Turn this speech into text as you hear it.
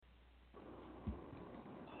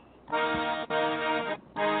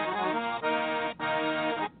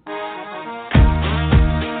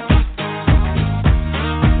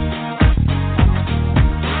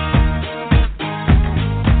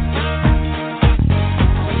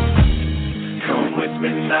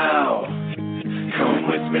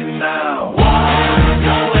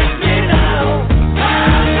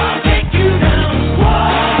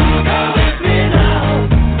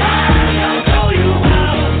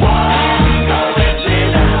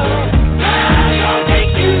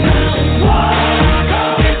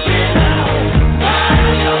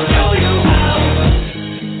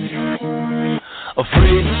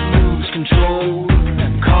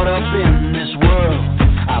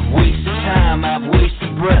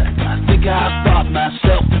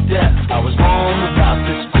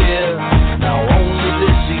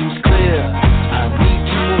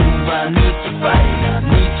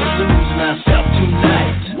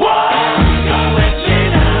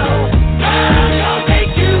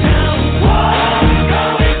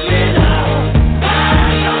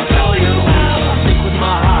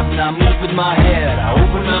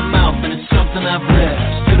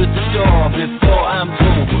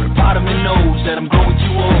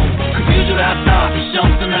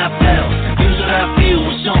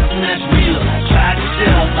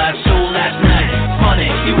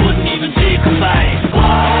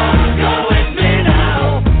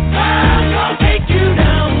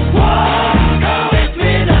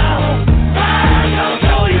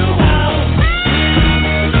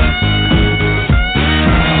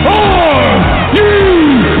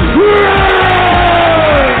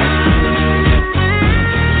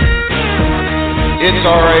It's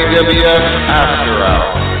RAWF After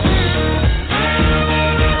Hours.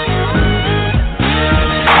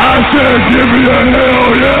 I said give me a hell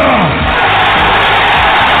yeah!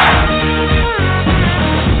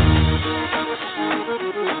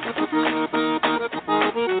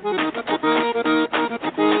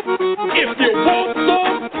 If you want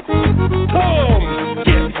some, come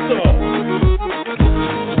get some.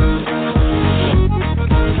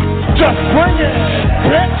 Just bring it,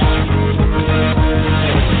 bitch!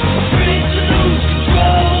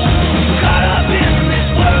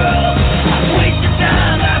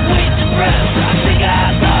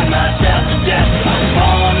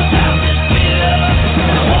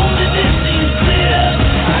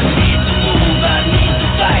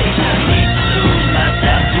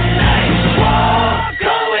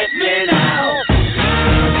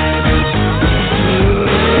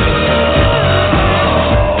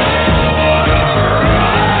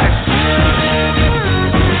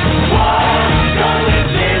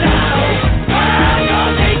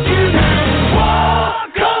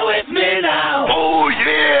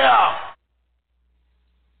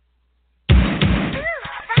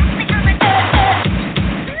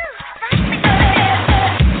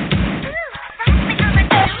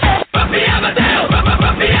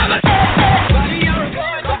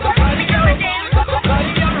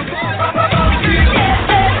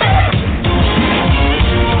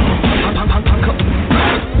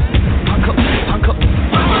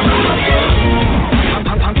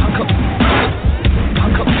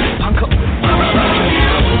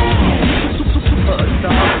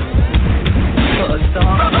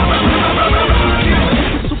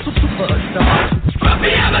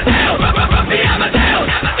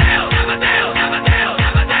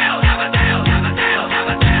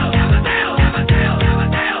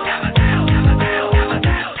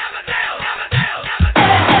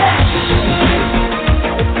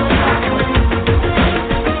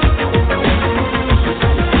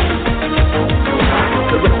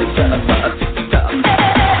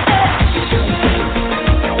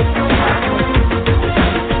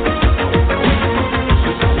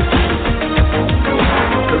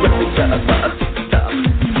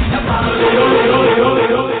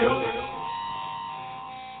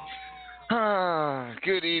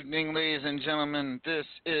 Good evening, ladies and gentlemen. This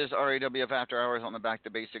is RAWF After Hours on the Back to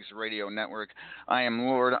Basics Radio Network. I am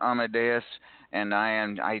Lord Amadeus, and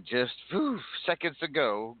I just seconds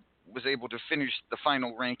ago was able to finish the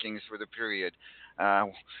final rankings for the period.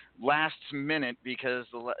 Last minute, because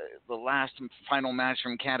the last final match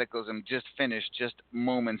from Cataclysm just finished just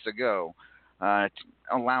moments ago,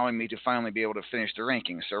 allowing me to finally be able to finish the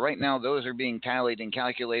rankings. So right now, those are being tallied and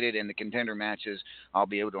calculated, and the contender matches, I'll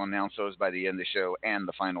be able to announce those by the end of the show and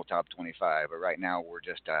the final top 25. But right now, we're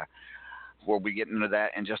just we'll be getting into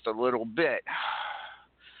that in just a little bit.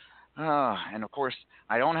 And of course,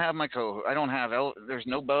 I don't have my there's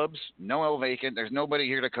no Bubs, no L Vacant, there's nobody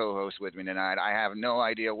here to co-host with me tonight. I have no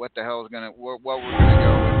idea what the hell is what we're gonna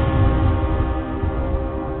go with.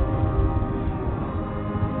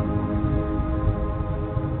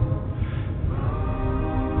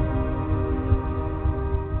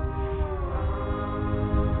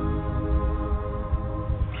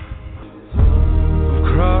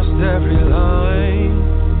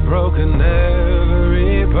 broken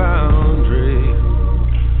every boundary.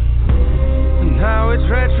 And now it's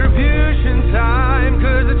retribution time,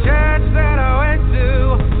 'cause the church that I went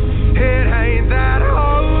to, it ain't that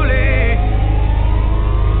holy.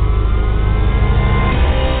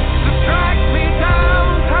 So strike me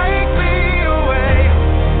down, take me away.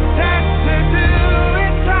 That's to do,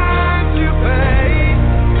 it's time to pay.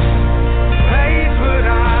 Pays what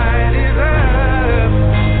I deserve.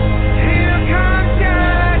 Here comes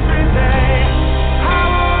judgment day. I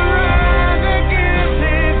will run, the gift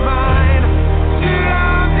is mine. Too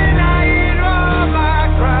long denied all my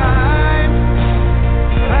crime.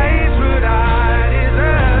 Pays what I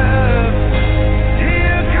deserve.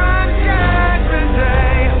 Here comes judgment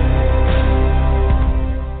day.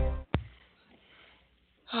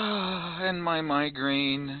 And my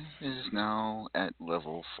migraine is now at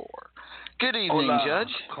level 4. Good evening, Hola,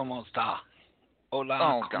 Judge. ¿cómo está? Hola,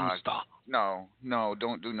 Oh, ¿cómo God. está? No,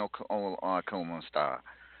 don't do no como esta.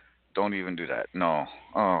 Don't even do that. No.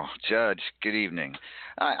 Oh, Judge, good evening.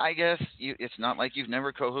 I guess it's not like you've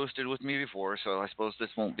never co-hosted with me before, so I suppose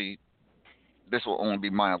this will only be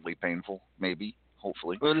mildly painful, maybe,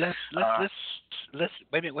 hopefully. Well, let's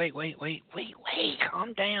wait.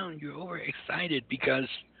 Calm down. You're overexcited because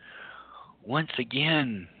once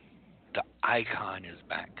again, the icon is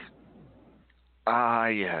back.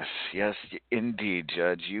 Yes, indeed,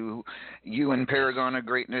 Judge. You and Paragon of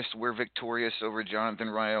Greatness were victorious over Jonathan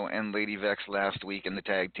Ryo and Lady Vex last week in the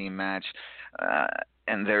tag team match,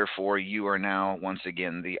 and therefore you are now once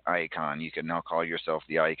again the icon. You can now call yourself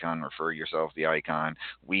the icon, refer yourself the icon.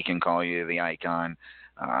 We can call you the icon.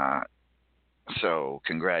 So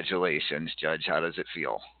congratulations, Judge. How does it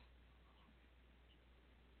feel?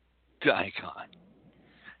 The icon.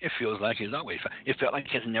 It feels like it's always. It felt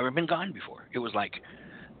like it's never been gone before. It was like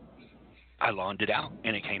I loaned it out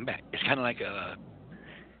and it came back. It's kind of like a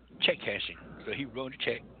check cashing. So he wrote a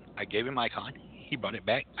check. I gave him icon. He brought it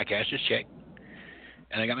back. I cashed his check,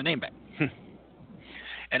 and I got my name back.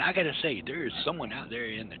 And I gotta say, there is someone out there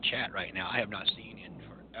in the chat right now I have not seen in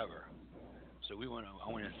forever. So I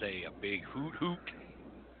want to say a big hoot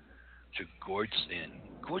to Gordson.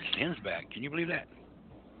 Gordson's back. Can you believe that?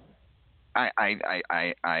 I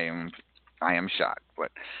am shocked,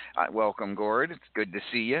 but welcome, Gord. It's good to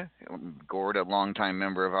see you. Gord, a longtime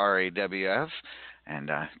member of RAWF, and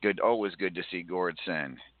always good to see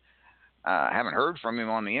Gordson. I haven't heard from him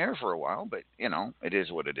on the air for a while, but it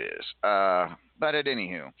is what it is. But at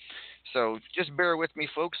anywho, so just bear with me,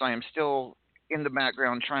 folks. I am still in the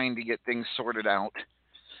background trying to get things sorted out.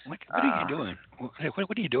 What are you doing?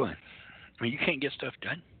 What are you doing? I mean, you can't get stuff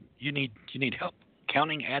done. You need help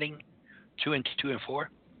counting, adding 2 and 2 and 4.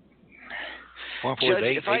 4 and 4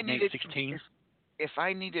 Judge, is 8, 8 and 8, 16. If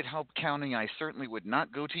I needed help counting, I certainly would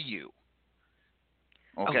not go to you.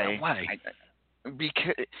 Okay. Oh, why?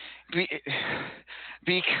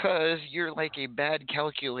 Because you're like a bad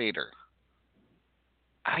calculator.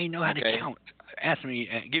 I know how to count. Ask me.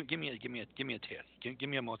 Give me a test. Give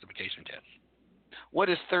me a multiplication test. What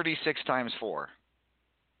is 36 times 4?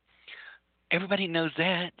 Everybody knows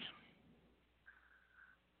that.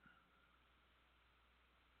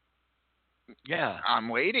 Yeah. I'm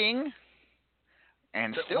waiting.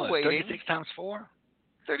 And still waiting. 36 times 4?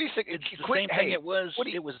 36. It's the same thing it was.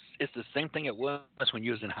 It's the same thing it was when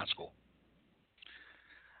you was in high school.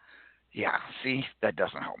 Yeah. See, that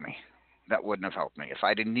doesn't help me. That wouldn't have helped me. If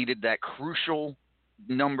I'd have needed that crucial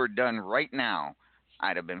number done right now,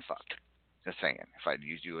 I'd have been fucked. Just saying. If I'd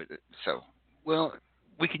used you, so. Well,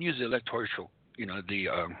 we can use the electoral.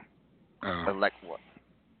 Elect what?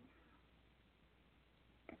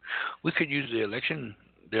 We could use the election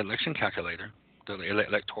calculator, the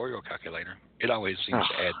electoral calculator. It always seems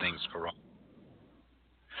to add things wrong.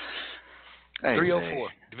 Hey, 304.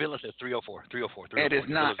 Davila says 304. 304. It is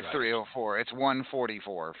not 304. It's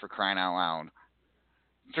 144 for crying out loud.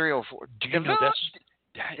 304. Do you know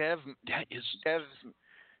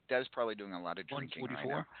Dev's probably doing a lot of drinking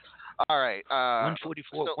 144? right now. All right.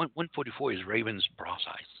 144. 144 is Raven's bra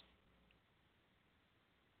size.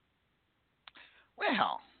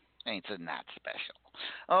 Well, ain't that special.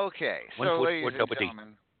 Okay, so ladies and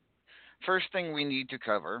gentlemen, first thing we need to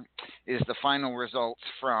cover is the final results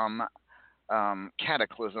from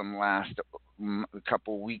Cataclysm last a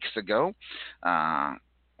couple weeks ago. There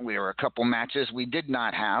were a couple matches we did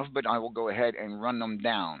not have, but I will go ahead and run them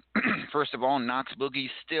down. First of all, Knox Boogie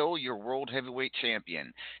still your World Heavyweight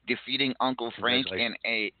Champion, defeating Uncle Frank in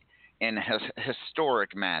a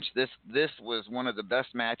historic match. This was one of the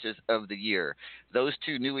best matches of the year. Those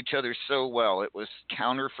two knew each other so well. It was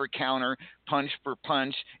counter for counter, punch for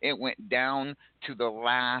punch. It went down to the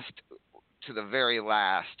last to the very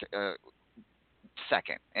last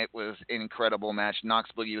second. It was an incredible match. Knox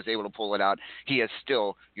Boogie was able to pull it out. He is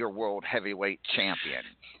still your world heavyweight champion.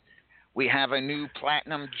 We have a new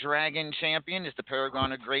Platinum Dragon champion. It's the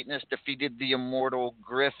Paragon of Greatness, defeated the Immortal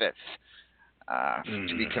Griffith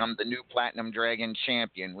to become the new Platinum Dragon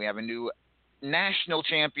champion. We have a new national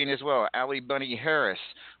champion as well, Ali Bunny Harris,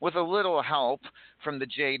 with a little help from the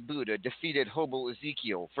Jade Buddha, defeated Hobo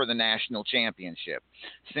Ezekiel for the national championship.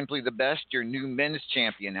 Simply the Best, your new men's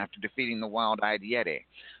champion after defeating the Wild-Eyed Yeti.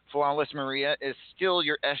 Flawless Maria is still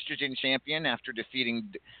your estrogen champion after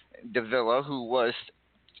defeating Davila, who was,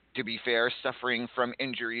 to be fair, suffering from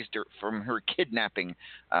injuries from her kidnapping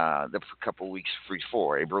the couple weeks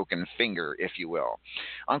before, a broken finger, if you will.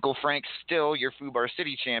 Uncle Frank's still your Fubar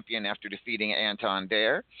City champion after defeating Anton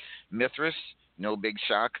Dare. Mithras, no big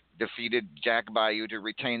shock, defeated Jack Bayou to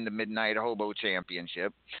retain the Midnight Hobo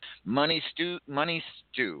Championship. Money Sue,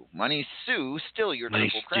 still your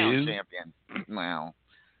Triple Crown champion. Well,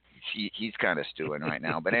 he's kind of stewing right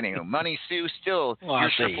now, but anyway, Money Sue still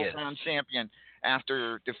your Triple Crown champion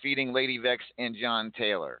after defeating Lady Vex and John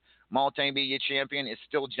Taylor. Multimedia champion is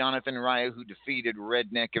still Jonathan Raya, who defeated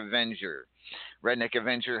Redneck Avenger. Redneck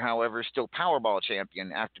Avenger, however, still Powerball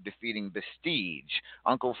champion after defeating Vestige.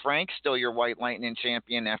 Uncle Frank, still your White Lightning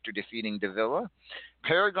champion after defeating Davila.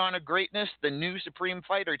 Paragon of Greatness, the new Supreme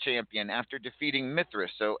Fighter champion after defeating Mithras.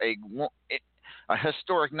 So a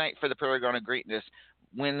historic night for the Paragon of Greatness.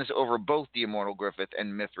 Wins over both the Immortal Griffith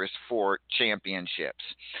and Mithras for championships.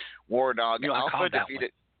 War Dog Alpha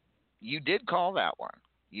defeated. You did call that one.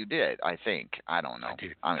 You did, I think. I don't know.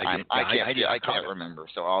 I can't remember.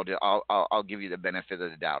 So I'll give you the benefit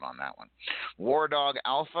of the doubt on that one. War Dog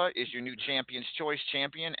Alpha is your new Champion's Choice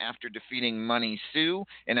champion after defeating Money Sue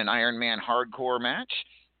in an Iron Man hardcore match.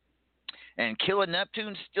 And Killa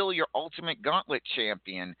Neptune still your Ultimate Gauntlet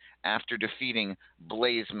champion after defeating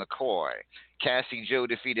Blaze McCoy. Cassie Joe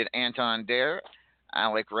defeated Anton Dare.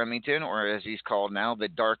 Alec Remington, or as he's called now, the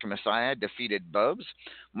Dark Messiah, defeated Bubs.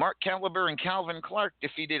 Mark Caliber and Calvin Clark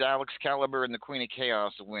defeated Alex Caliber and the Queen of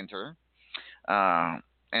Chaos Winter. And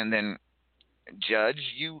then, Judge,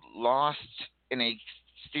 you lost in a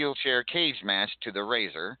steel chair cage match to the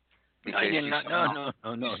Razor. Because you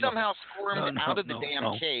somehow squirmed out of the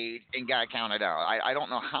damn cage and got counted out. I don't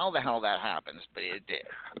know how the hell that happens, but it did.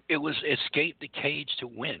 It was escape the cage to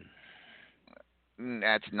win.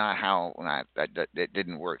 That's not how that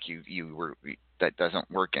didn't work. That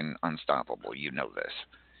doesn't work in Unstoppable. You know this.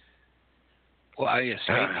 Well, I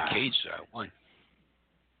escaped the cage, so I won.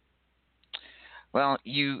 Well,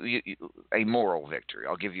 you a moral victory.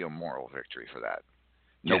 I'll give you a moral victory for that.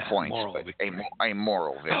 No points, but a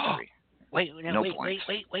moral victory. Wait,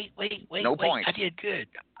 No points. I did good.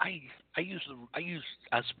 I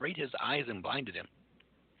sprayed his eyes and blinded him.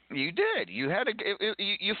 You did. You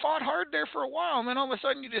you fought hard there for a while, and then all of a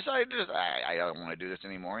sudden you decided I don't want to do this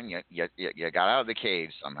anymore, and you got out of the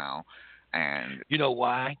cage somehow. And you know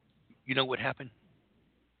why? You know what happened?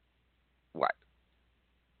 What?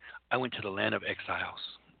 I went to the land of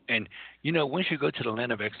exiles, and once you go to the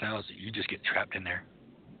land of exiles, you just get trapped in there.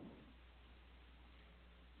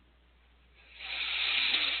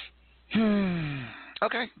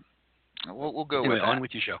 Okay. We'll go anyway, with that. On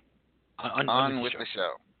with your show. On with the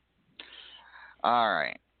show. All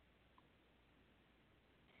right.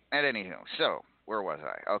 And anywho, so where was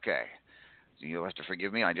I? Okay. So you'll have to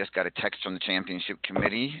forgive me. I just got a text from the championship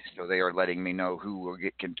committee, so they are letting me know who will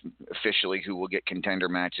get contender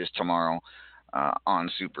matches tomorrow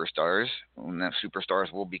on Superstars. And that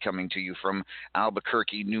Superstars will be coming to you from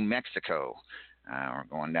Albuquerque, New Mexico. We're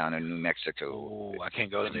going down to New Mexico. Oh, I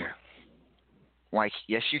can't go there. Why?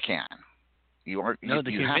 Yes, you can. The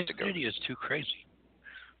humidity is too crazy.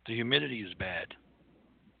 The humidity is bad.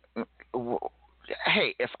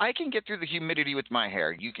 Hey, if I can get through the humidity with my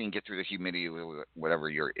hair, you can get through the humidity with whatever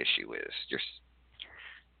your issue is.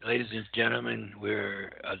 Ladies and gentlemen,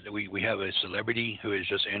 we have a celebrity who has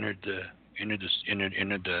just entered the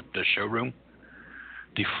showroom.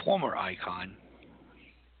 The former icon,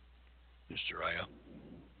 Mr. Ryo.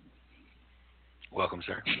 Welcome,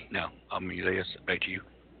 sir. Now, Elias, back to you.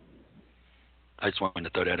 I just wanted to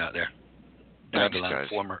throw that out there. Thanks, Judge.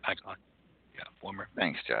 Former icon. Yeah, former.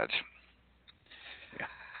 Thanks, Judge.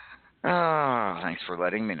 Yeah. Thanks for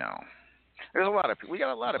letting me know. We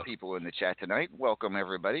got a lot of people in the chat tonight. Welcome,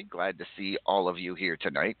 everybody. Glad to see all of you here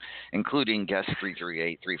tonight, including guests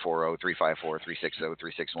 338, 340, 354, 360,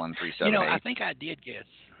 361, 378. I think I did guess.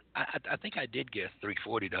 I think I did guess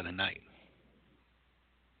 340 the other night.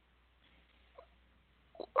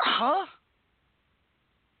 Huh?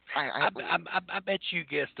 I bet you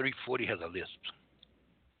guess 340 has a lisp.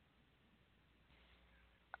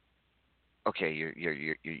 Okay,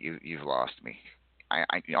 you've lost me.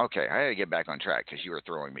 Okay, I had to get back on track because you were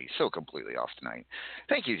throwing me so completely off tonight.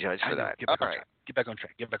 Thank you, Judge, for that. Get All back on right, track. Get back on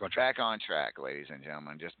track. Get back on track. back on track, ladies and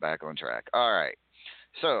gentlemen. Just back on track. All right.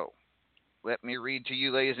 So let me read to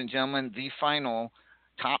you, ladies and gentlemen, the final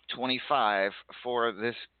top 25 for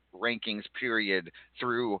this rankings period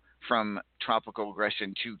through from tropical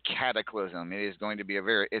aggression to cataclysm. It is going to be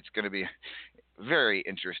it's going to be very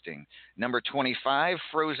interesting. Number 25,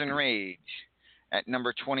 Frozen Rage. At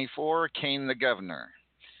number 24, Kane the Governor.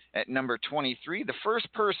 At number 23, the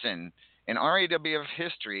first person in RAWF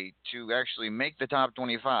history to actually make the top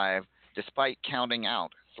 25 despite counting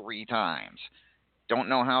out 3 times. Don't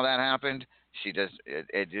know how that happened. She does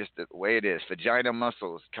it just the way it is. Vagina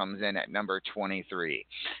Muscles comes in at number 23.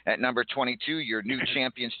 At number 22, your new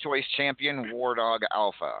Champion's Choice champion, War Dog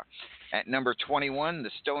Alpha. At number 21,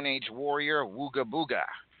 the Stone Age Warrior, Wooga Booga.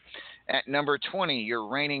 At number 20, your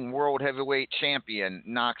reigning World Heavyweight Champion,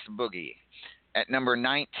 Knox Boogie. At number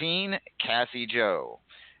 19, Cassie Joe.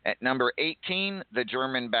 At number 18, the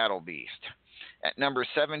German Battle Beast. At number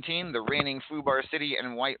 17, the reigning Fubar City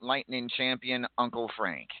and White Lightning Champion, Uncle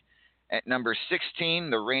Frank. At number 16,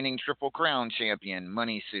 the reigning Triple Crown Champion,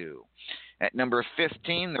 Money Sue. At number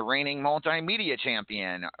 15, the reigning Multimedia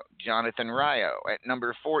Champion, Jonathan Ryo. At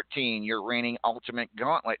number 14, your reigning Ultimate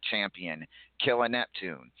Gauntlet Champion, Killa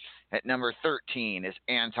Neptune. At number 13 is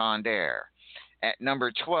Anton Dare. At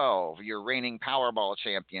number 12, your reigning Powerball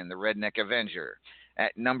Champion, the Redneck Avenger.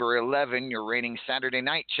 At number 11, your reigning Saturday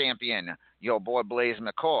Night Champion, your boy Blaze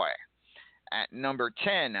McCoy. At number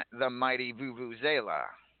 10, the mighty Vuvuzela,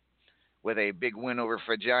 with a big win over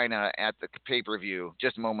Vagina at the pay-per-view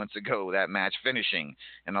just moments ago, that match finishing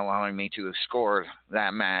and allowing me to score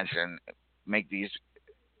that match and make these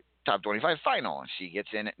top 25 final. She gets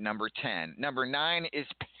in at number 10. Number 9 is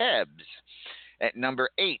Pebs. At number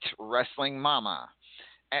 8, Wrestling Mama.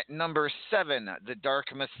 At number 7, The Dark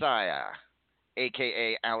Messiah,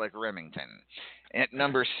 a.k.a. Alec Remington. At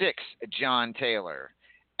number 6, John Taylor.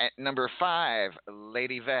 At number 5,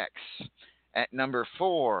 Lady Vex. At number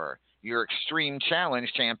 4, your Extreme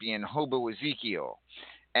Challenge champion, Hobo Ezekiel.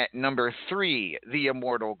 At number 3, the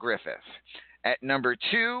Immortal Griffith. At number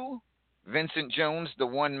 2, Vincent Jones, the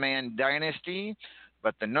One-Man Dynasty.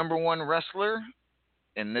 But the number 1 wrestler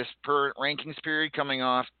in this rankings period, coming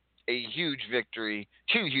off a huge victory,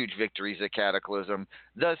 2 huge victories at Cataclysm,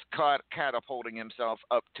 thus catapulting himself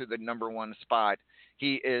up to the number 1 spot.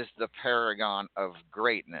 He is the Paragon of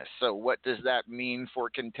Greatness. So what does that mean for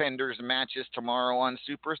contenders matches tomorrow on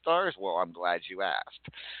Superstars? Well, I'm glad you asked,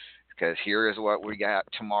 because here is what we got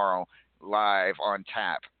tomorrow live on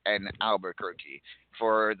tap in Albuquerque.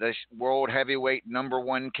 For the World Heavyweight number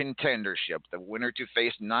 1 contendership, the winner to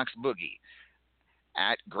face Knox Boogie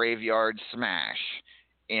at Graveyard Smash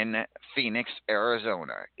in Phoenix,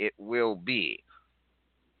 Arizona. It will be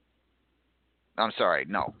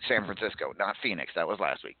San Francisco, not Phoenix. That was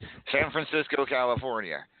last week. San Francisco,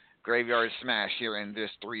 California. Graveyard Smash here in this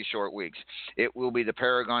 3 short weeks. It will be the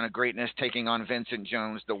Paragon of Greatness taking on Vincent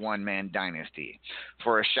Jones, the One-Man Dynasty.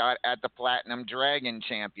 For a shot at the Platinum Dragon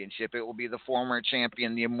Championship, it will be the former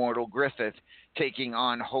champion, the Immortal Griffith, taking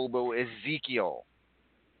on Hobo Ezekiel.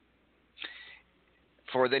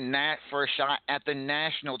 For a shot at the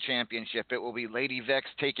National Championship, it will be Lady Vex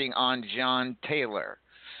taking on John Taylor.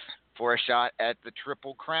 For a shot at the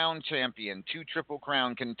Triple Crown Champion, 2 Triple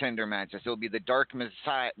Crown contender matches. It'll be the Dark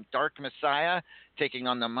Messiah taking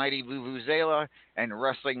on the Mighty Vuvuzela, and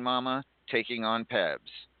Wrestling Mama taking on Pebs.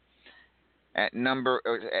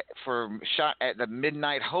 For a shot at the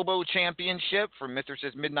Midnight Hobo Championship, for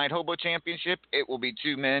Mithras' Midnight Hobo Championship, it will be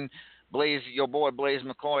 2 men. Your boy Blaze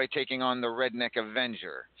McCoy taking on the Redneck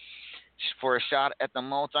Avenger. For a shot at the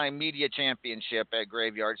Multimedia Championship at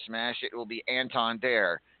Graveyard Smash, it will be Anton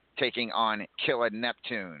Dare taking on Killa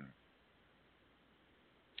Neptune.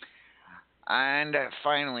 And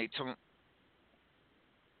finally,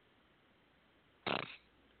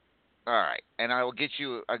 all right, and I'll get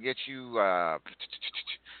you for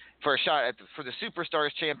a shot for the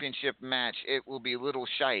Superstars Championship match. It will be Little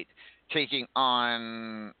Shite taking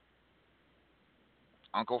on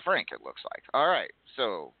Uncle Frank, it looks like. All right,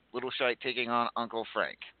 so Little Shite taking on Uncle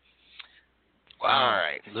Frank. Wow. All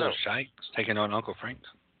right, Little Shite taking on Uncle Frank.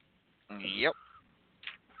 Yep.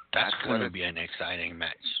 That's going to be an exciting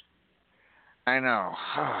match. I know.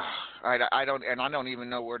 I don't even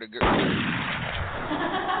know where to go.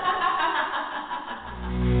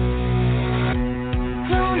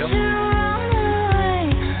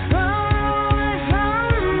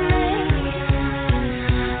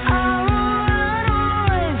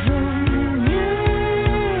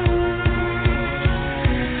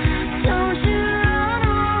 Don't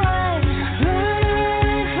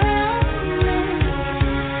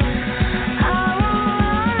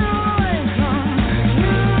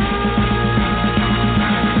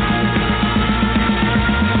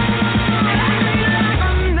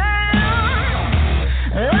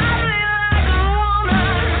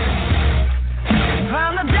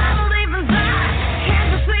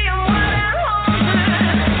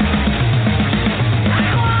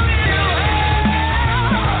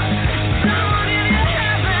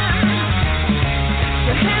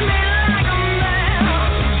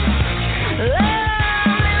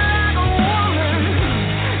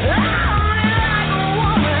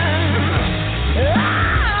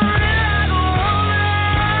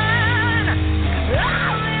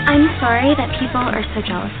sorry that people are so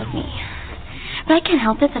jealous of me. But I can't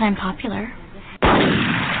help it that I'm popular.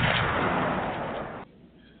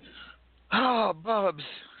 Oh, Bubs,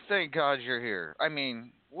 thank God you're here. I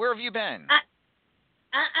mean, where have you been?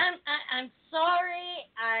 I'm sorry.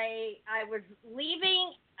 I was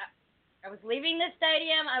leaving. I was leaving the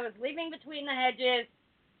stadium. I was leaving between the hedges,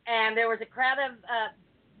 and there was a crowd of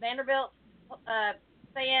Vanderbilt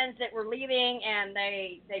fans that were leaving, and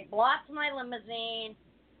they blocked my limousine.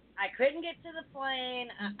 I couldn't get to the plane.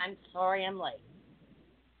 I'm sorry, I'm late.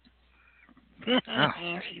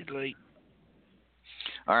 She's late.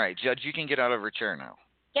 All right, Judge, you can get out of her chair now.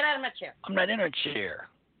 Get out of my chair. I'm not in her chair.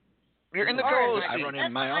 You're in the All right, co-host I seat. brought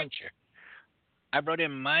in my own chair. I brought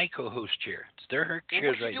in my co-host chair. They're her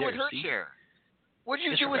chairs right there. What did you do with her see? chair? What did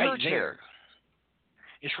you It's do with right her chair? there.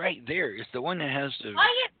 It's right there. It's the one that has the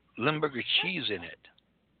Limburger cheese in it.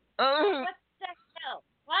 What the hell?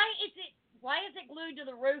 Why is it glued to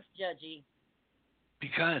the roof, Judgy?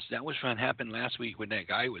 Because that was what happened last week when that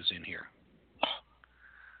guy was in here.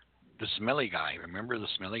 The smelly guy. Remember the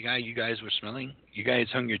smelly guy you guys were smelling? You guys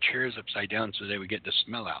hung your chairs upside down so they would get the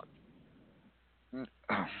smell out.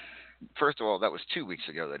 First of all, that was 2 weeks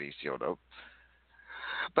ago that he showed up.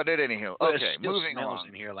 But at anyhow, Well, okay, it still moving smells on.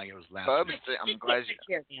 in here like it was last Bubs, week. I'm glad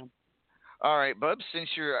you. All right, Bubs, since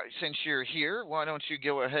you're here, why don't you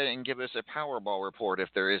go ahead and give us a Powerball report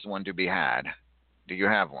if there is one to be had? Do you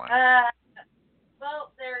have one?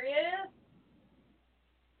 Well, there is.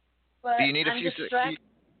 But Do you need a I'm few? distracted.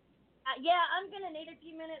 Yeah, I'm gonna need a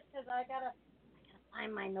few minutes because I gotta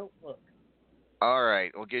find my notebook. All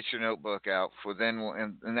right, we'll get your notebook out. For then,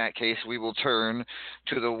 in that case, we will turn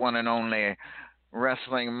to the one and only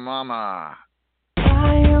Wrestling Mama.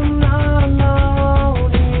 I am not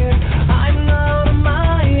alone here. I'm not on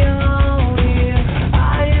my own here.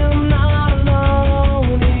 I am not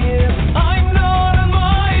alone here. I'm not on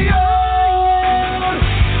my own.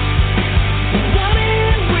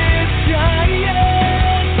 Running with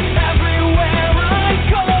giants everywhere I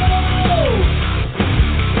go.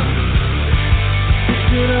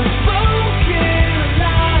 Should have spoken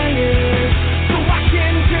liars so I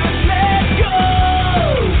can just let go.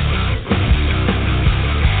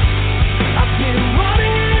 I've been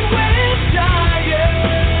running with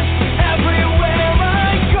giants everywhere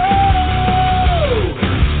I go.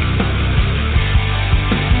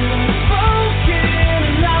 Should have spoken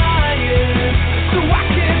liars so I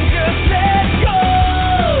can just let go.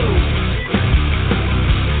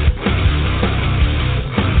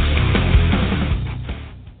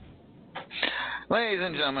 Ladies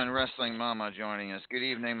and gentlemen, Wrestling Mama joining us. Good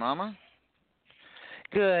evening, Mama.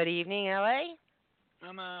 Good evening, LA.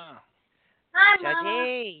 Mama. Hi, Mama.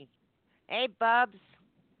 Judgy. Hey, Bubs.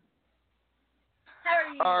 How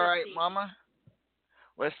are you? All this right, evening? Mama.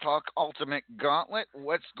 Let's talk Ultimate Gauntlet.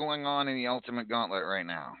 What's going on in the Ultimate Gauntlet right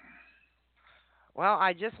now? Well,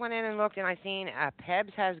 I just went in and looked, and I seen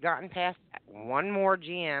Pebs has gotten past one more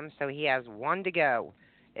GM, so he has one to go.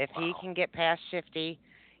 If he can get past Shifty,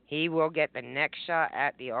 he will get the next shot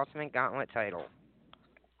at the Ultimate Gauntlet title.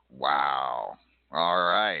 Wow. All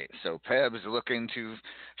right. So Peb's looking to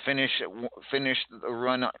finish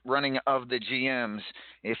the running of the GMs.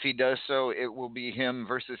 If he does so, it will be him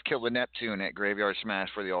versus Killer Neptune at Graveyard Smash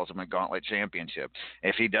for the Ultimate Gauntlet Championship.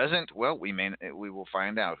 If he doesn't, well, we will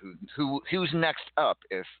find out who's next up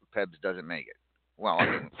if Pebs doesn't make it. Well, I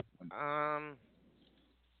mean,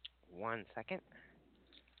 1 second.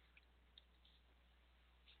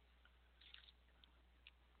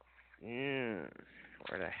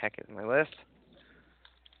 Where the heck is my list?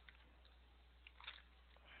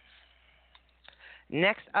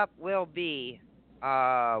 Next up will be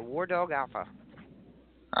War Dog Alpha.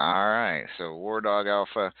 all right. So War Dog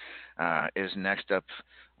Alpha is next up.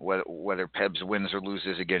 Whether Pebs wins or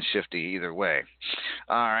loses against Shifty, either way.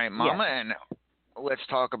 All right, Mama, and let's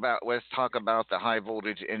talk about the High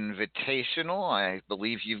Voltage Invitational. I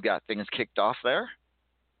believe you've got things kicked off there.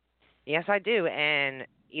 Yes, I do, and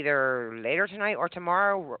either later tonight or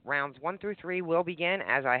tomorrow, rounds 1 through 3 will begin,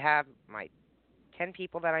 as I have my 10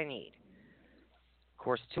 people that I need. Of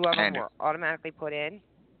course, 2 of them were automatically put in,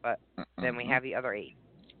 but then we have the other 8.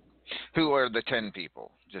 Who are the 10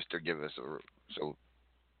 people? Just to give us so.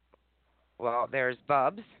 Well, there's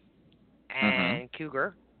Bubs and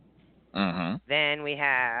Cougar. Then we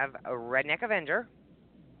have a Redneck Avenger,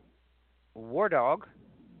 War Dog,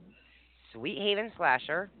 Sweet Haven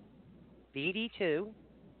Slasher, BD2,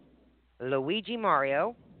 Luigi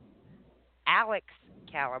Mario, Alex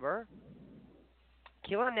Caliber,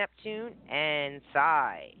 Killer Neptune, and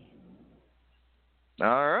Psy.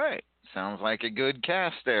 All right. Sounds like a good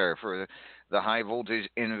cast there for the High Voltage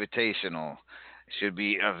Invitational. Should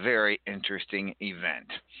be a very interesting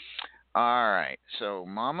event. All right. So,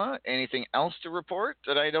 Mama, anything else to report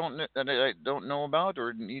that I don't know about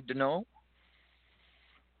or need to know?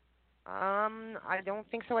 I don't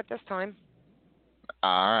think so at this time.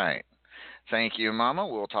 All right. Thank you, Mama.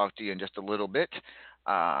 We'll talk to you in just a little bit.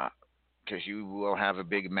 Because you will have a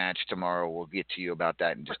big match tomorrow. We'll get to you about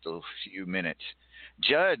that in just a few minutes.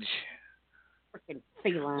 Judge, Freaking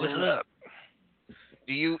feline. What's up?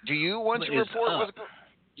 do you want What to is report? up?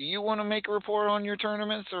 Do you want to make a report on your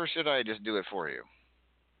tournaments, or should I just do it for you?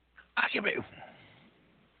 I can be.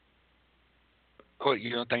 Oh,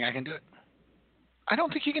 you don't think I can do it? I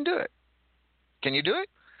don't think you can do it. Can you do it?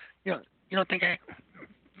 You don't think I?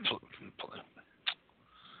 Oh,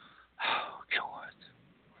 God.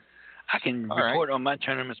 I can All report on my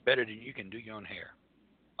tournaments better than you can do your own hair.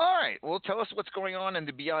 All right. Well, tell us what's going on in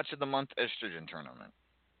the Biatch of the Month Estrogen Tournament.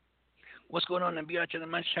 What's going on in the Biatch of the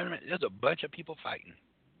Month tournament? There's a bunch of people fighting.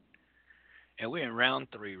 And we're in round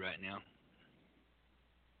 3 right now.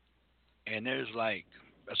 And there's like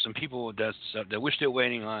some people that we're still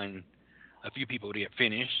waiting on a few people to get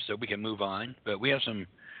finished so we can move on. But we have some,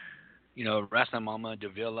 Rasta Mama,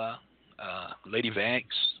 Davila, Lady Vax,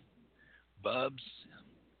 Bubs,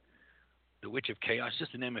 the Witch of Chaos,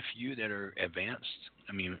 just to name a few that are advanced.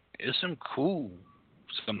 I mean, it's some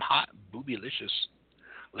hot, boobylicious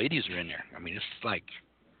ladies are in there. I mean, it's like,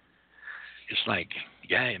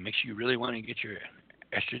 yeah, it makes you really want to get your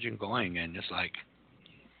estrogen going, and it's like,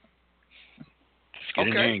 just get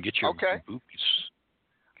in there and get your boobies.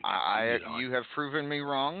 You have proven me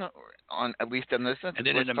wrong on at least in this. And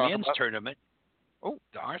then in the men's tournament,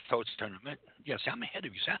 the Arthos tournament. Yes, I'm ahead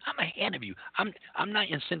of you. I'm ahead of you. I'm not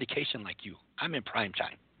in syndication like you. I'm in prime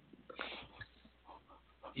time.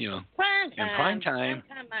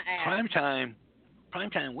 Prime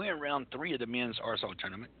time. We're in round 3 of the men's Arthos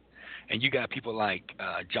tournament, and you got people like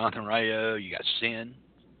Jonathan Rayo. You got Sin.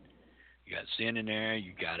 You got Sin in there.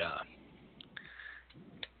 You got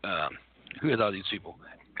who is all these people?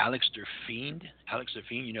 Alex the Fiend,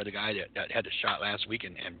 the guy that had the shot last week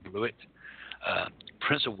and blew it.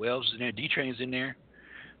 Prince of Wales is in there. D-Train's in there.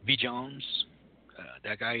 V. Jones,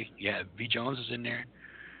 that guy, V. Jones is in there.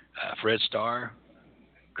 Fred Starr,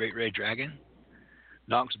 Great Red Dragon,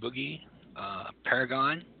 Knox Boogie,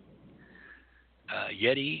 Paragon,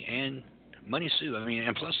 Yeti, and Money Sue. I mean,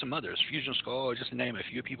 and plus some others. Fusion Skull, just to name a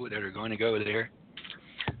few people that are going to go there.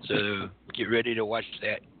 So get ready to watch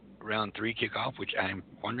that round 3 kickoff, which I'm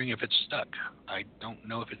wondering if it's stuck. I don't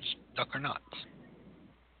know if it's stuck or not.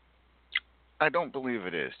 I don't believe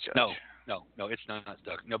it is, Judge. No, it's not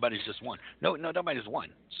stuck. Nobody's just won. No, nobody's won.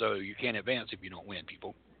 So you can't advance if you don't win,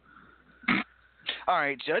 people. All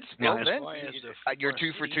right, Judge. Now, well, then, you're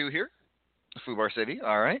 2 for 2 here. Fubar City.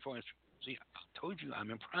 All right. See, I told you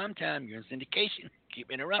I'm in prime time. You're in syndication.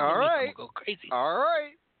 Keep interrupting me. I'm going to go crazy. All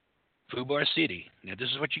right. Fubar City. Now,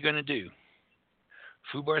 this is what you're going to do.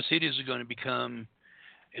 Fubar City is going to become.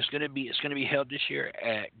 It's going to be held this year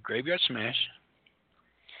at Graveyard Smash.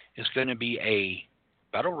 It's going to be a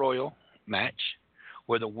battle royal match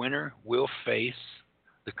where the winner will face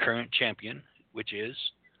the current champion, which is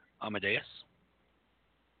Amadeus.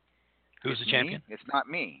 Who's the champion? It's not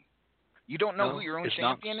me. You don't know who your own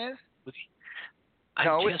champion is?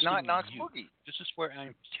 No, it's not Knox Boogie. This is where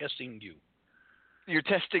I'm testing you. You're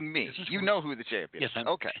testing me. You know who the champion is. Yes,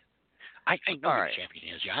 okay. I know who the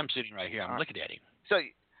champion is. Yeah, I'm sitting right here. I'm looking at him.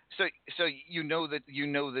 So you know that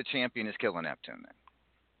the champion is Killer Neptune then?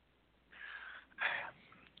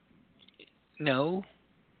 No.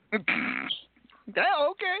 Yeah,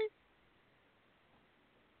 okay.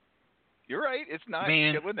 You're right. It's not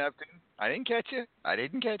Killer Neptune. I didn't catch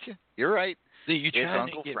you. You're right. See, you tried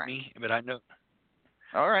Uncle to get Frank. Me, but I know.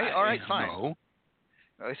 All right, fine. No.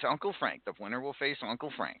 It's Uncle Frank. The winner will face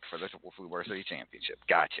Uncle Frank for the Fubar City Championship.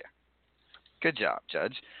 Gotcha. Good job,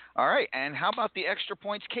 Judge. All right, and how about the Extra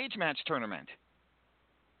Points Cage Match Tournament?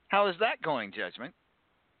 How is that going, Judgment?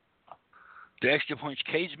 The Extra Points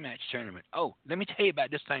Cage Match Tournament. Oh, let me tell you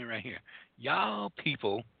about this thing right here. Y'all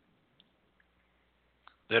people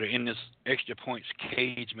that are in this Extra Points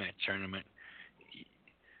Cage Match Tournament,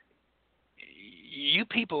 you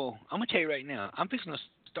people, I'm going to tell you right now, I'm fixing to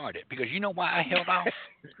start it because you know why I held off?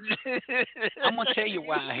 I'm going to tell you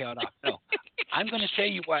why I held off. No, I'm going to tell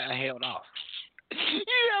you why I held off.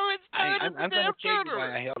 I'm going to tell you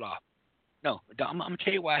why I held off. No, I'm going to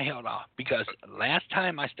tell you why I held off. Because last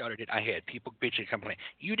time I started it, I had people bitching and complaining.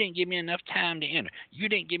 You didn't give me enough time to enter.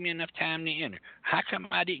 How come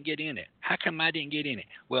I didn't get in it?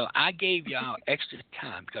 Well, I gave y'all extra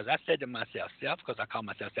time because I said to myself, because I call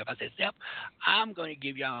myself Self, I said, I'm going to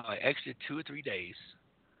give y'all an extra 2 or 3 days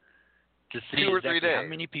to see 2 or 3 exactly days.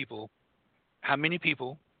 how many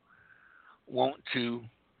people want to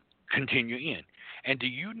continue in. And do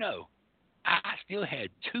you know, I still had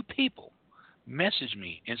 2 people message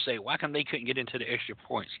me and say, why come they couldn't get into the extra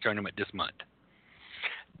points tournament this month?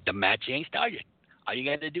 The match ain't started. All you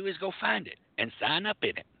got to do is go find it and sign up in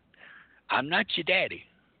it. I'm not your daddy,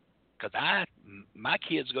 because my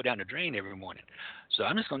kids go down the drain every morning. So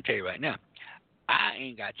I'm just going to tell you right now, I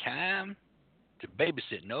ain't got time to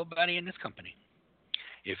babysit nobody in this company.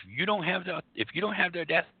 If you don't have the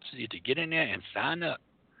audacity to get in there and sign up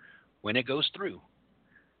when it goes through,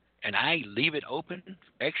 and I leave it open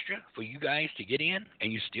extra for you guys to get in,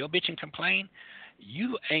 and you still bitch and complain,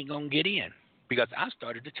 you ain't gonna get in, because I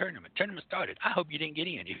started the tournament. Tournament started. I hope you didn't get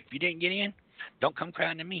in. If you didn't get in, don't come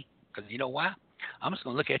crying to me, because you know why? I'm just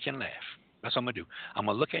gonna look at you and laugh. That's what I'm gonna do. I'm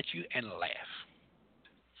gonna look at you and laugh.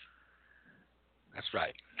 That's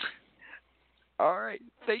right. All right.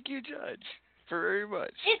 Thank you, Judge, very much.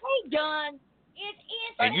 Is he done? Is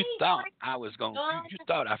And you he thought I was going. done? You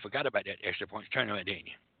thought I forgot about that extra points tournament, didn't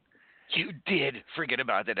you? You did forget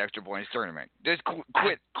about that extra points tournament. Just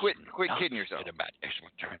quit kidding yourself. Forget about extra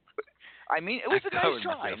points tournament. I mean, it was a nice covered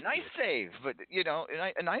try, myself nice good. save, but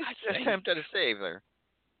a nice I saved. attempt at a save there.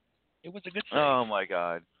 It was a good save. Oh my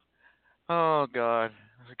God. Oh God.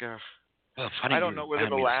 Well, funny I don't you know whether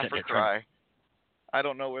to remind me laugh set or that tournament. cry. I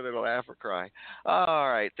don't know whether to laugh or cry. All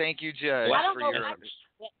right. Thank you, Judge, Well, I don't for know your. if I can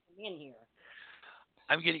get him in here.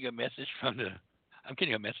 I'm getting a message from the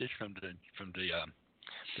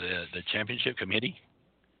championship committee.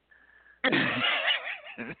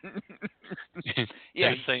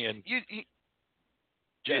 Yeah. They're saying,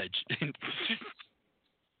 Judge.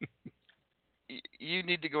 You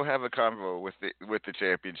need to go have a convo with the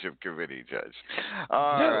championship committee, Judge.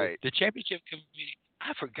 All No, right. the championship committee.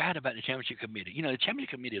 I forgot about the championship committee. You know, the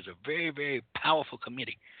championship committee is a very, very powerful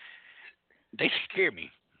committee. They scare me.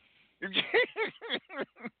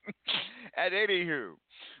 And anywho,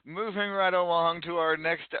 moving right along to our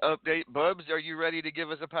next update. Bubs, are you ready to give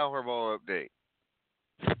us a Powerball update?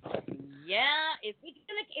 Yeah, is he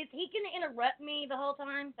gonna interrupt me the whole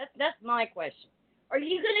time? That's my question. Are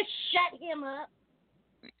you gonna shut him up?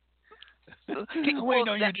 I'm waiting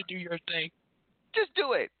on you to do your thing. Just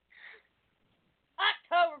do it.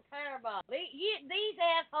 October Powerball. These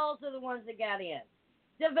assholes are the ones that got in.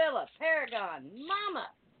 Davila, Paragon, Mama,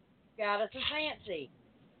 got us a fancy.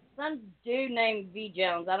 Some dude named V.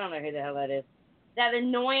 Jones. I don't know who the hell that is. That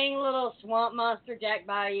annoying little swamp monster, Jack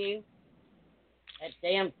Bayou. That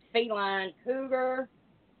damn feline cougar.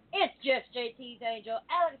 It's just JT's Angel,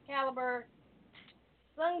 Alex Caliber,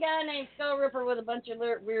 some guy named Skull Ripper with a bunch of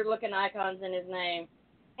weird-looking icons in his name,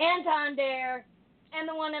 Anton Dare, and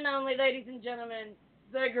the one and only, ladies and gentlemen,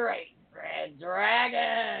 the Great Red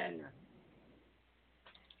Dragon.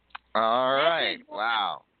 All That's right. his one.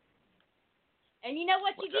 Wow. And you know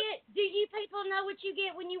what What's you get? Do you people know what you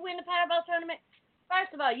get when you win the Powerball tournament?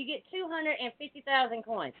 First of all, you get 250,000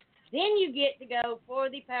 coins. Then you get to go for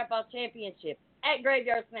the Powerball Championship at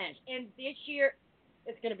Graveyard Smash. And this year,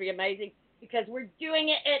 it's going to be amazing because we're doing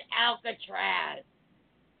it at Alcatraz.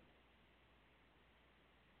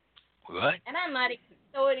 What? And I might even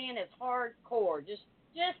throw it in as hardcore just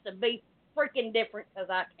to be freaking different because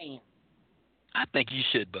I can. I think you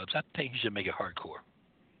should, Bubs. I think you should make it hardcore.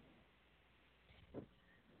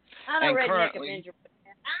 I know And Redneck currently- Avenger.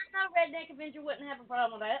 I know Redneck Avenger wouldn't have a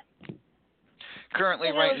problem with that. Currently,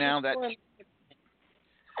 You know, right it's now, just that fun.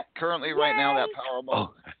 Powerball.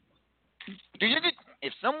 Oh,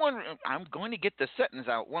 If someone, I'm going to get the sentence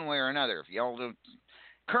out one way or another. If y'all do,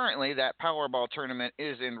 currently that Powerball tournament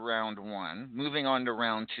is in round 1. Moving on to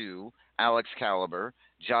round 2, Alex Caliber,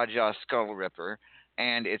 Jaja Skull Ripper,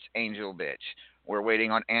 and it's Angel Bitch. We're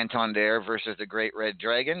waiting on Anton Dare versus the Great Red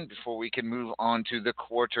Dragon before we can move on to the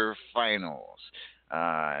quarterfinals.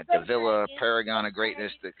 Davila, Paragon of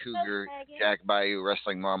Greatness, the Cougar, Jack Bayou,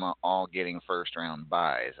 Wrestling Mama, all getting first round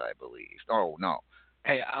buys, I believe. Oh, no.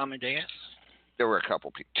 hey, Amadeus. There were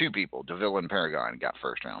two people, Davila and Paragon, got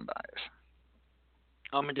first round buys.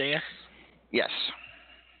 Amadeus. Yes.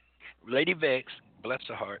 Lady Vex, bless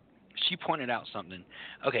her heart, she pointed out something.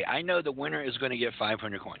 Okay, I know the winner is going to get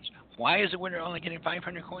 500 coins. Why is the winner only getting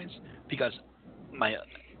 500 coins? Because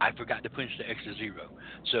I forgot to punch the extra 0.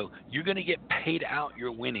 So you're going to get paid out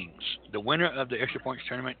your winnings. The winner of the extra points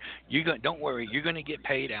tournament, don't worry, you're going to get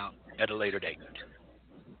paid out at a later date.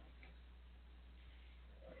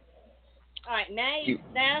 All right,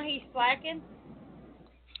 now he's slacking.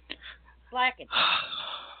 Slacking.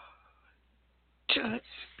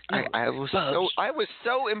 I was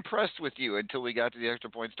so impressed with you until we got to the extra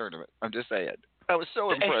points tournament. I'm just saying. I was so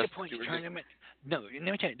The extra impressed. points tournament. No, let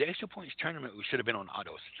me tell you, the extra points tournament should have been on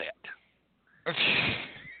auto set.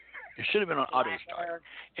 It should have been on auto start.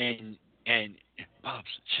 And Bubs,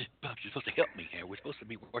 you're supposed to help me here. We're supposed to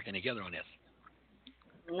be working together on this.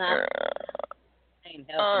 No. Ain't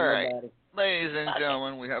helping All right, nobody. ladies and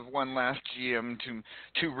gentlemen, we have one last GM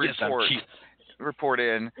to report. Yes, report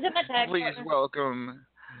in. Is it my tag Please partner? welcome.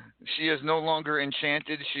 She is no longer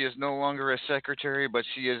enchanted. She is no longer a secretary, but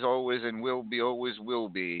she is always and will be, always will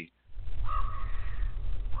be.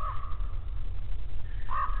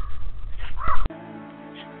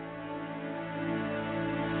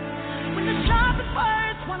 When the sharpest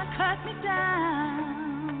words wanna cut me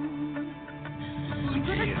down, I'm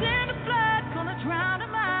gonna send the blood, gonna drown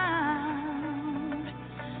them out.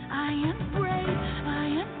 I am brave, I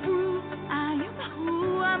am brute, I am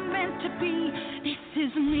who I'm meant to be. This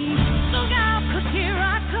is me. Look out, 'cause here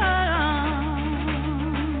I come,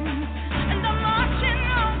 and I'm marching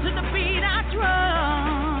on to the beat I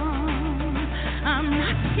drum. I'm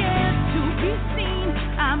not scared to be seen.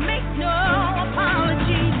 I make no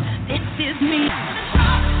apologies. This is me. The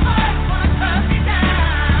sharpest words wanna cut me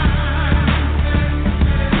down.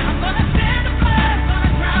 I'm gonna send the blood,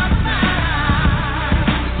 gonna drown them out.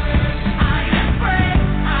 I am brave,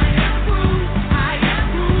 I am rude, I am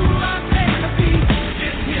who I'm meant to be.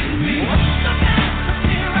 This is me. Look out, 'cause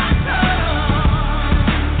here I come,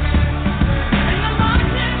 and I'm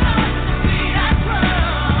marching on to the beat I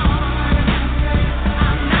drum.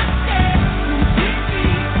 I'm not scared to be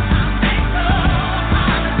seen. I make no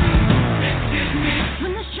apologies. This is me.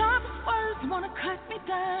 When the sharpest words wanna cut me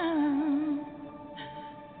down,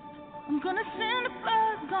 I'm gonna send the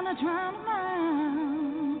blood, gonna drown them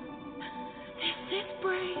out. This is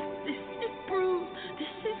brave, this is brute,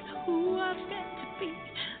 this is who I'm meant to be.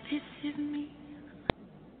 This is me.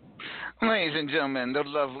 Ladies and gentlemen, the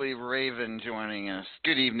lovely Raven joining us.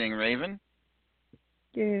 Good evening, Raven.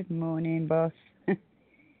 Good morning, boss.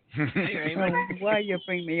 Hey, Raven. Why you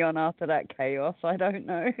bring me on after that chaos, I don't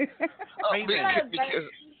know. Oh, Yeah.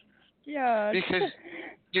 because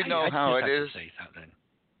you know I how just it have is. to say something.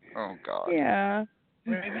 Oh, God. Yeah.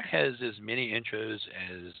 Raven has as many intros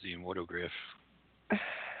as the Immortal Griff.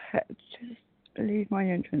 Just leave my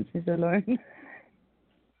entrances alone.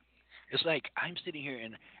 It's like I'm sitting here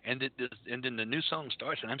and then the new song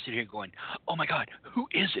starts and I'm sitting here going, oh my God, who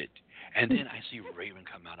is it? And then I see Raven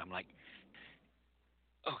come out. I'm like,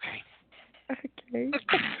 okay. Okay.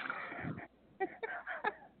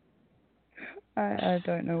 I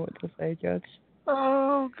don't know what to say, Judge.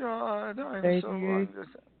 Oh, God. I'm Say so to you.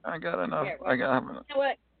 I got enough. Here, I got enough. You know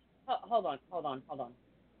what? Hold on.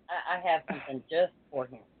 I have something just for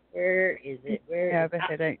him. Where is it? Where I is have a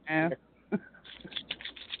headache now.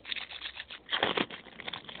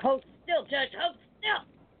 Hold still, Judge. Hold still.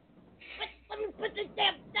 Let me put this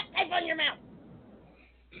damn duct tape on your mouth.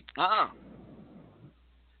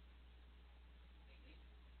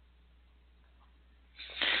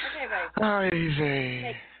 Okay, babe.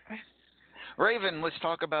 Easy. Raven, let's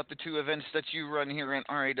talk about the two events that you run here in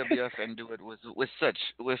RAWF and do it with such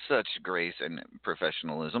grace and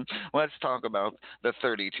professionalism. Let's talk about the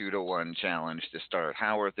 32-1 challenge to start.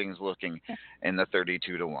 How are things looking in the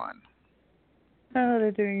 32-1? Oh,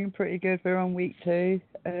 they're doing pretty good. We're on week 2.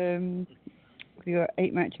 We got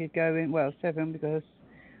 8 matches going. Well, 7 because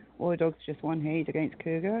War Dog's just won heat against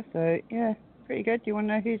Cougar. So yeah, pretty good. Do you want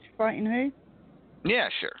to know who's fighting who? Yeah,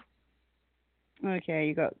 sure. Okay,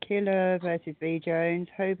 you got Killer versus V Jones,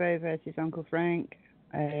 Hobo versus Uncle Frank,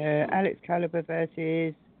 Alex Caliber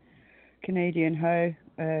versus Canadian Ho.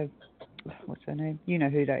 What's her name? You know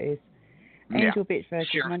who that is. Angel Bitch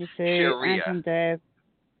versus Money Sue. Anton Dev.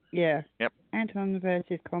 Yeah. Yep. Anton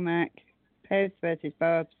versus Comac. Pez versus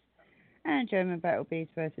Bubs. And German Battle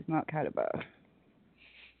Beast versus Mark Caliber.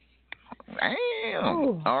 Damn.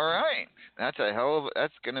 Ooh. All right. That's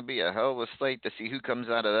going to be a hell of a slate to see who comes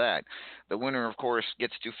out of that. The winner, of course,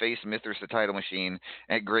 gets to face Mithras the Title Machine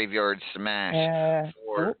at Graveyard Smash.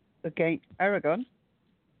 Against Paragon.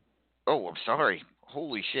 Oh, I'm sorry.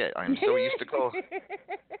 Holy shit. I'm so used to call.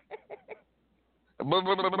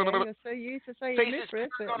 You're so used to saying Faces Mithras.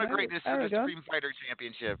 Paragon of Greatness for the Supreme Fighter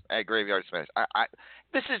Championship at Graveyard Smash.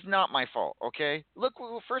 This is not my fault, okay? Look,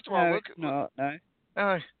 first of all, no, look. It's not, no.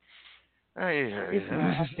 It's not.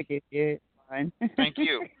 I forgive you. Fine. Thank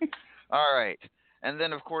you. All right. And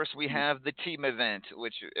then, of course, we have the team event,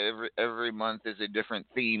 which every month is a different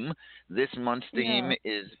theme. This month's theme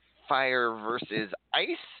is Fire versus Ice.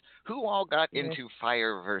 Who all got into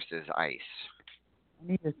Fire versus Ice?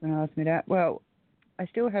 You just going to ask me that. Well, I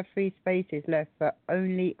still have 3 spaces left for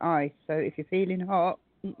only ice. So if you're feeling hot,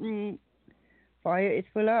 fire is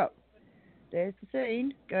full up. there's the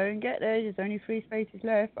scene. Go and get there. There's only 3 spaces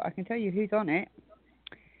left, but I can tell you who's on it.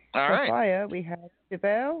 All For right. fire, we have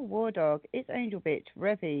Deville, War Dog, It's Angel Bitch,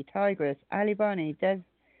 Revy, Tigress, Ali Bunny,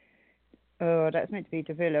 oh, that's meant to be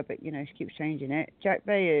Davila, but she keeps changing it. Jack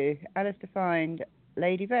Bayou, Alice Defined,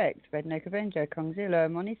 Lady Vex, Redneck Avenger,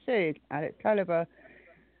 Kongzilla, Moni Soog, Alex Caliber,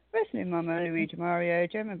 Wrestling Mama, Luigi Mario,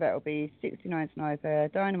 German Battlebee, 69 Sniper,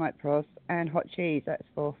 Dynamite Pross, and Hot Cheese. That's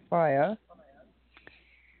for fire.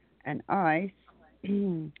 And ice,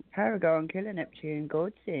 Paragon, Killer Neptune,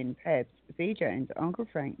 Goldsin, Peps, V Jones, Uncle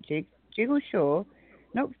Frank, Jiggle Shaw,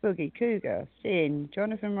 Knox Boogie, Cougar, Sin,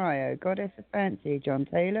 Jonathan Ryo, Goddess of Fancy, John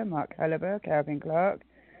Taylor, Mark Halliber, Calvin Clark,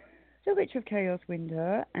 The Witch of Chaos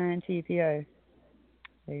Winter, and TPO.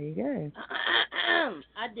 There you go.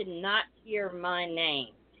 I did not hear my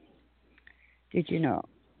name. Did you not?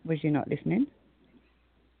 Was you not listening?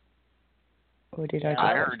 Or did I?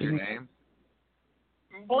 I heard your name.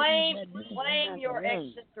 Blame your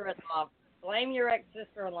ex-sister-in-law. Blame your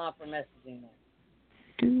ex-sister-in-law for messaging me.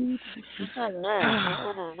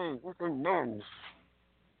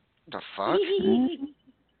 The fuck?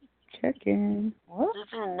 Check in. What?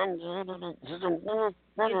 Really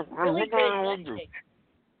good.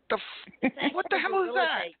 What the hell is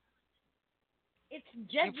that? It's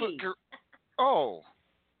Judgy. Oh.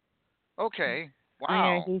 Okay.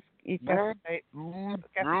 Wow. Oh, yeah, he's capitate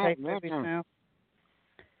now.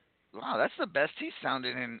 Wow, that's the best he's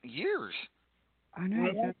sounded in years. I know,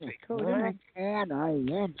 it sounds pretty cool, doesn't it? I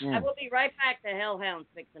will be right back. The Hellhound's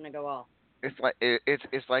fixing to go off. It's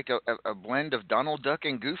like a blend of Donald Duck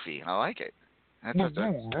and Goofy. I like it. And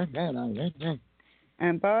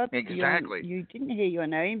Bob, exactly. You didn't hear your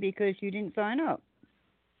name because you didn't sign up.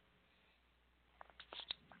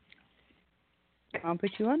 Can't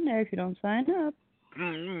put you on there if you don't sign up.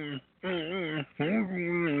 Okay,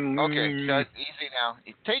 Judge, easy now.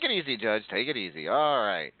 Take it easy, Judge. Take it easy. All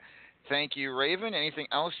right. Thank you, Raven. Anything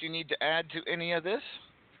else you need to add to any of this?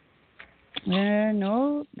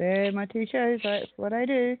 No, they're my 2 shows. That's what I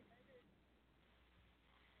do.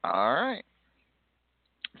 All right.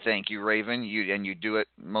 Thank you, Raven. You do it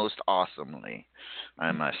most awesomely,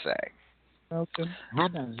 I must say. Welcome. Oh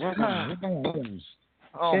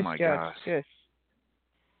Just my Judge, gosh. Just.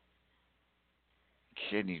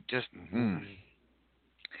 Can you just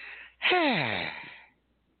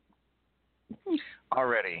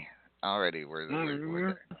Already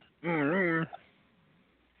we're there.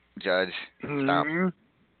 Judge, stop.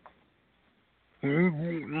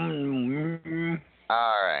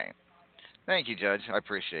 All right. Thank you, Judge. I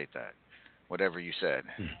appreciate that. Whatever you said.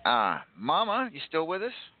 Mama, you still with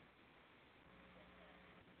us?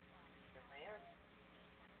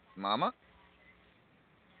 Mama?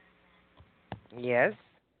 Yes.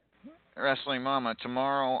 Wrestling Mama,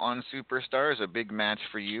 tomorrow on Superstars, a big match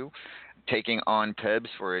for you, taking on Pebs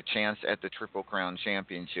for a chance at the Triple Crown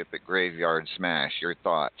Championship at Graveyard Smash. Your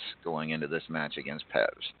thoughts going into this match against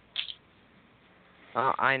Pebs?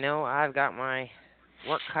 I know I've got my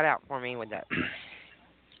work cut out for me with that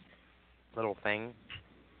little thing.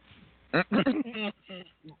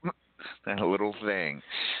 That little thing.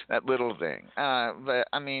 But,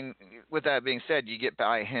 I mean, with that being said, you get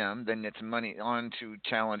by him, then it's money on to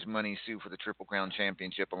challenge Money Sue for the Triple Crown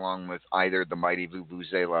Championship along with either the Mighty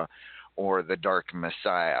Vuvuzela or the Dark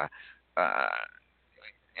Messiah. I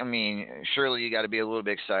mean, surely you got to be a little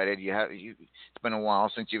bit excited. It's been a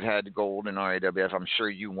while since you've had gold in RAWF. I'm sure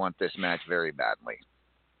you want this match very badly.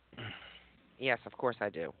 Yes, of course I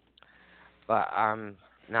do. But I'm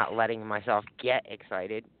not letting myself get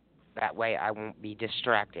excited. That way I won't be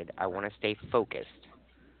distracted. I want to stay focused.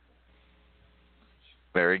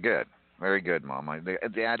 Very good. Very good, Mama.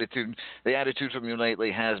 The attitude from you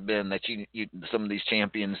lately has been that you some of these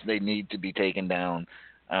champions, they need to be taken down.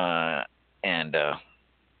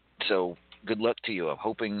 So good luck to you. I'm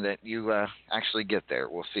hoping that you actually get there.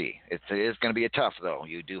 We'll see. It is going to be a tough, though.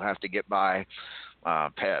 You do have to get by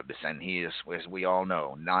Pebs, and he is, as we all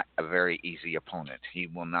know, not a very easy opponent. He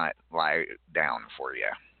will not lie down for you.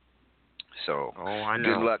 So I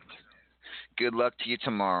know. Good luck. Good luck to you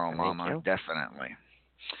tomorrow, Thank Mama. you. Definitely.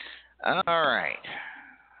 All right.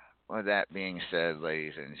 With that being said,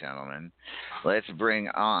 ladies and gentlemen, let's bring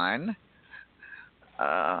on.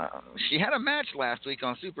 She had a match last week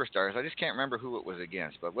on Superstars. I just can't remember who it was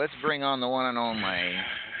against, but let's bring on the one and only.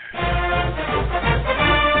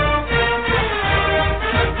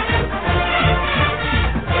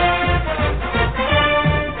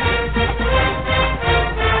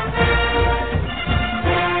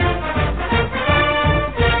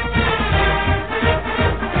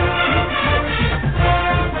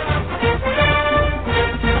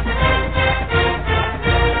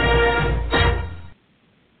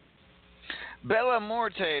 Bella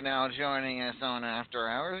Morte now joining us on After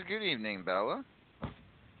Hours. Good evening, Bella.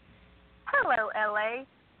 Hello, LA.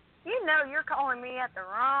 You know you're calling me at the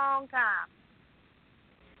wrong time.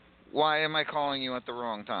 Why am I calling you at the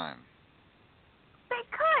wrong time?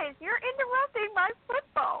 Because you're interrupting my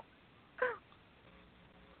football.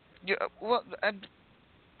 Yeah, well,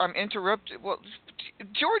 I'm interrupted. Well,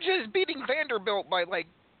 Georgia is beating Vanderbilt by like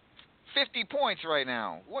 50 points right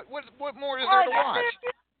now. What more is there to watch?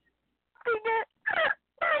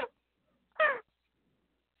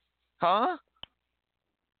 Huh?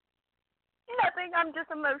 Nothing. I'm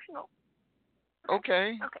just emotional.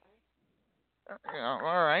 Okay. Okay.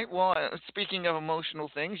 All right. Well, speaking of emotional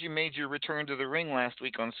things, you made your return to the ring last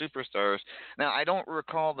week on Superstars. Now, I don't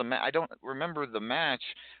recall I don't remember the match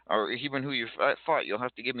or even who you fought. You'll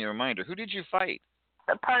have to give me a reminder. Who did you fight?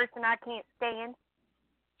 The person I can't stand.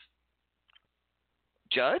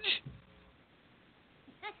 Judge?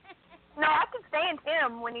 No, I can stand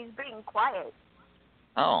him when he's being quiet.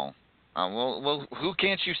 Oh. Well, who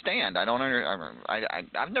can't you stand? I don't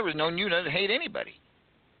I've never known you to hate anybody.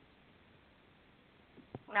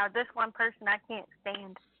 Now, this one person I can't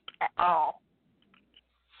stand at all.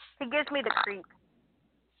 He gives me the creeps.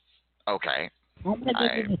 Okay. I know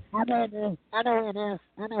who it is.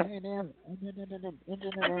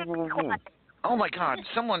 Oh my God!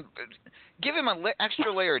 Someone give him an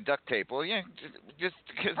extra layer of duct tape, will you? Just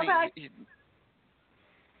because Okay.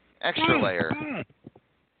 extra layer.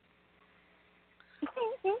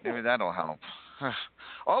 Maybe that'll help.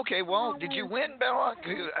 Okay, well, did you win, Bella?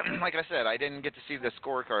 Like I said, I didn't get to see the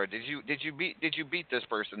scorecard. Did you beat this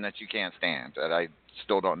person that you can't stand? That I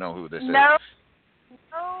still don't know who this is. No,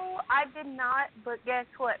 I did not. But guess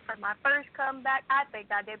what? For my first comeback, I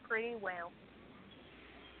think I did pretty well.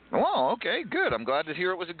 Well, okay, good. I'm glad to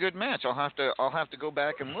hear it was a good match. I'll have to go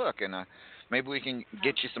back and look, and maybe we can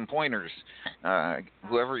get you some pointers.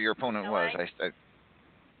 Whoever your opponent was.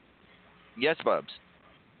 Yes, Bubs.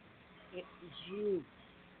 It was you.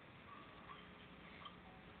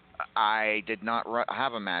 I did not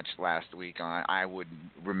have a match last week. I would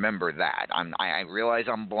remember that. I realize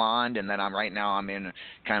I'm blonde, and then right now I'm in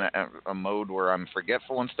kind of a mode where I'm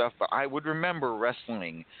forgetful and stuff. But I would remember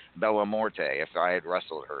wrestling Bella Morte if I had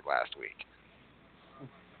wrestled her last week.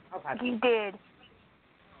 Okay. You did.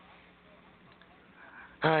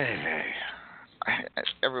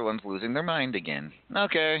 Everyone's losing their mind again.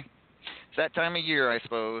 Okay. It's that time of year, I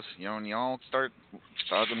suppose. And y'all start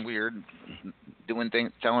talking weird, doing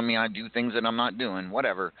things, telling me I do things that I'm not doing.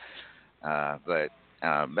 Whatever. But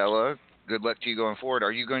Bella, good luck to you going forward.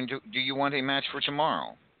 Are you going to? Do you want a match for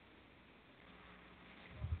tomorrow?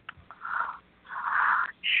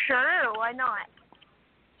 Sure, why not?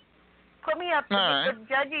 Put me up. Right. If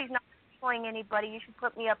Judgy's not playing anybody, you should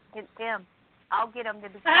put me up against him. I'll get him to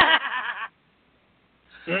be.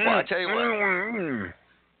 Well, I tell you what.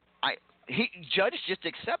 Judge just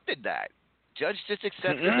accepted that. Judge just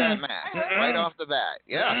accepted that match right off the bat.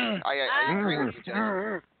 Yeah, I agree with you,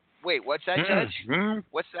 Judge. Wait, what's that, Judge?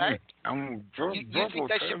 What's that? You think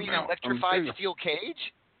that should be an electrified steel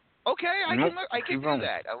cage? Okay, I can do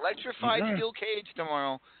that. Electrified steel cage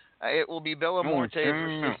tomorrow. It will be Bella Morte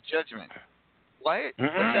versus Judgment. What?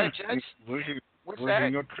 What's that, Judge? What's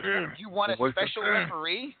that? You want a special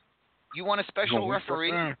referee? You want a special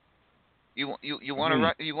referee? You want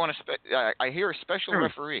to I hear a special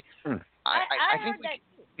referee. I think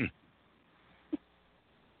heard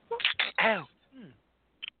that. Ow.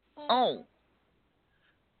 Oh.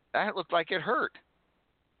 That looked like it hurt.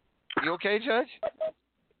 You okay, Judge?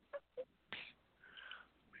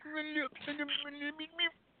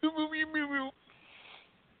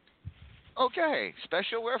 Okay,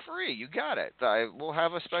 special referee. You got it. We'll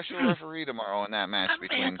have a special referee tomorrow in that match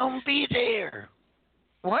between. I'm gonna be there.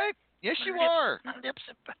 What? Yes, you are. My lips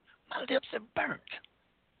are burnt.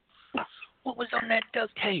 What was on that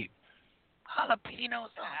duct tape? Jalapeno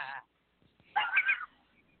sauce.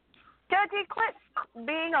 Judgy, quit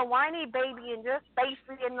being a whiny baby and just face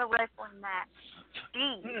me in the wrestling match.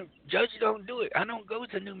 Jeez. Judge, don't do it. I don't go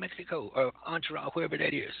to New Mexico or Entourage, wherever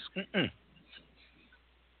that is.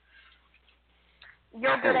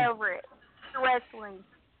 You'll get over it. Wrestling.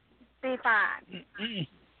 Be fine.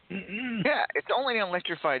 Yeah, it's only an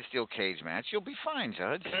electrified steel cage match. You'll be fine,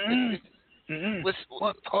 Judge.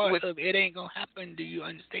 What part of it ain't gonna happen? Do you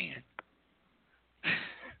understand?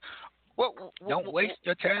 Don't waste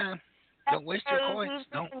your time. Don't waste your coins.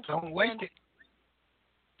 Don't waste it.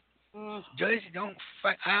 Judge, don't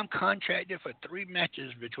fight. I'm contracted for 3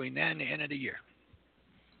 matches between now and the end of the year.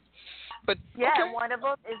 But yeah, okay. one of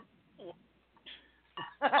them is.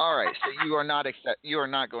 All right, so you are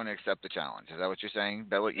not going to accept the challenge. Is that what you're saying,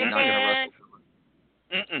 Bella? You're not going to wrestle.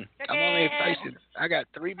 I'm only facing. I got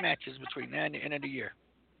 3 matches between now and the end of the year.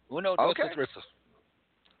 Uno, dos, Okay. tres.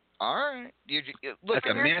 All right. Look That's a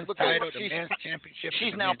at her. men's Look at her. title, the men's championship.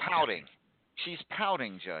 She's and the now men's pouting. She's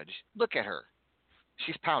pouting, Judge. Look at her.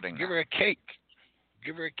 She's pouting. Give now. her a cake.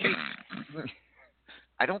 Give her a cake.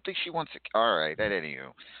 I don't think she wants to. All right, at any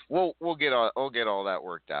you. We'll get all that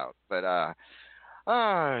worked out. But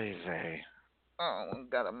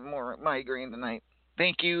got a more migraine tonight.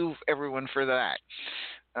 Thank you everyone for that.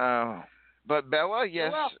 But Bella,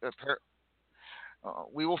 yes,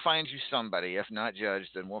 we will find you somebody. If not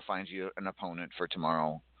Judge, then we'll find you an opponent for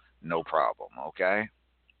tomorrow. No problem. Okay.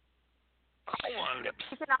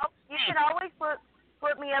 You can always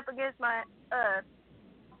put me up against my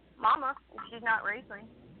mama if she's not wrestling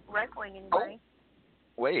anybody. Oh,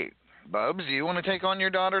 wait, Bubs, do you want to take on your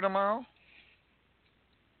daughter tomorrow?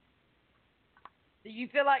 Do you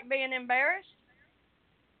feel like being embarrassed?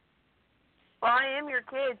 Well, I am your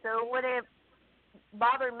kid, so it wouldn't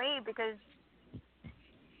bother me because.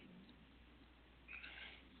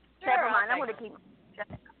 Sure, Never mind. I'm going to keep.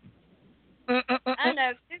 I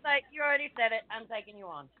know. Too late. You already said it. I'm taking you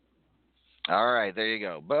on. All right, there you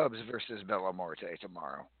go. Bubs versus Bella Marte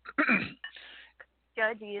tomorrow.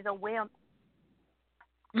 Judge, he is a wimp.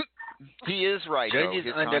 He is right, Judge though. is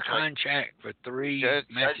His under contract for 3 Judge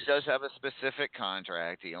matches. does have a specific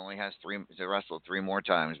contract. He only has to wrestle 3 more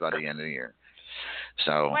times by the end of the year.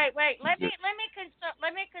 So wait. Let me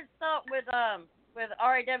consult with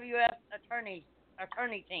RAWF attorney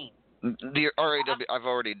team. The RAW. I've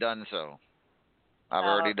already done so. I've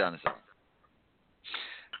already done so.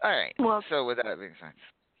 All right. Well, so with that being said,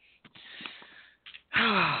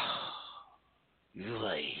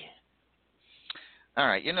 all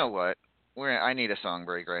right. You know what? I need a song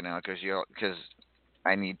break right now because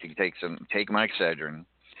I need to take my Excedrin.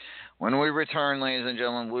 When we return, ladies and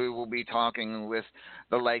gentlemen, we will be talking with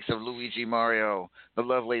the likes of Luigi Mario, the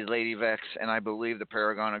lovely Lady Vex, and I believe the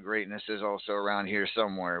Paragon of Greatness is also around here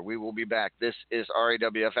somewhere. We will be back. This is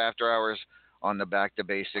RAWF After Hours on the Back to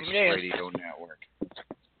Basics Radio Network.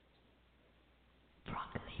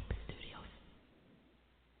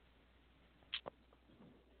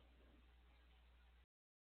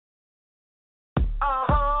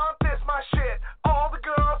 This my shit. All the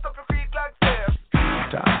girls up your feet like this.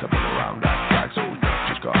 Time to been around that track, so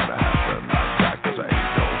just gotta happen like that. 'Cause ain't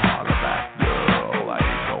no holler back, girl.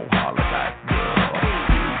 Ain't no holler back, girl.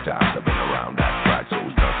 Time to been around that track, so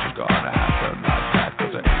just gotta happen like that.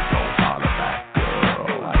 'Cause ain't no holler back,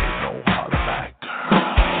 girl. Ain't no holler back.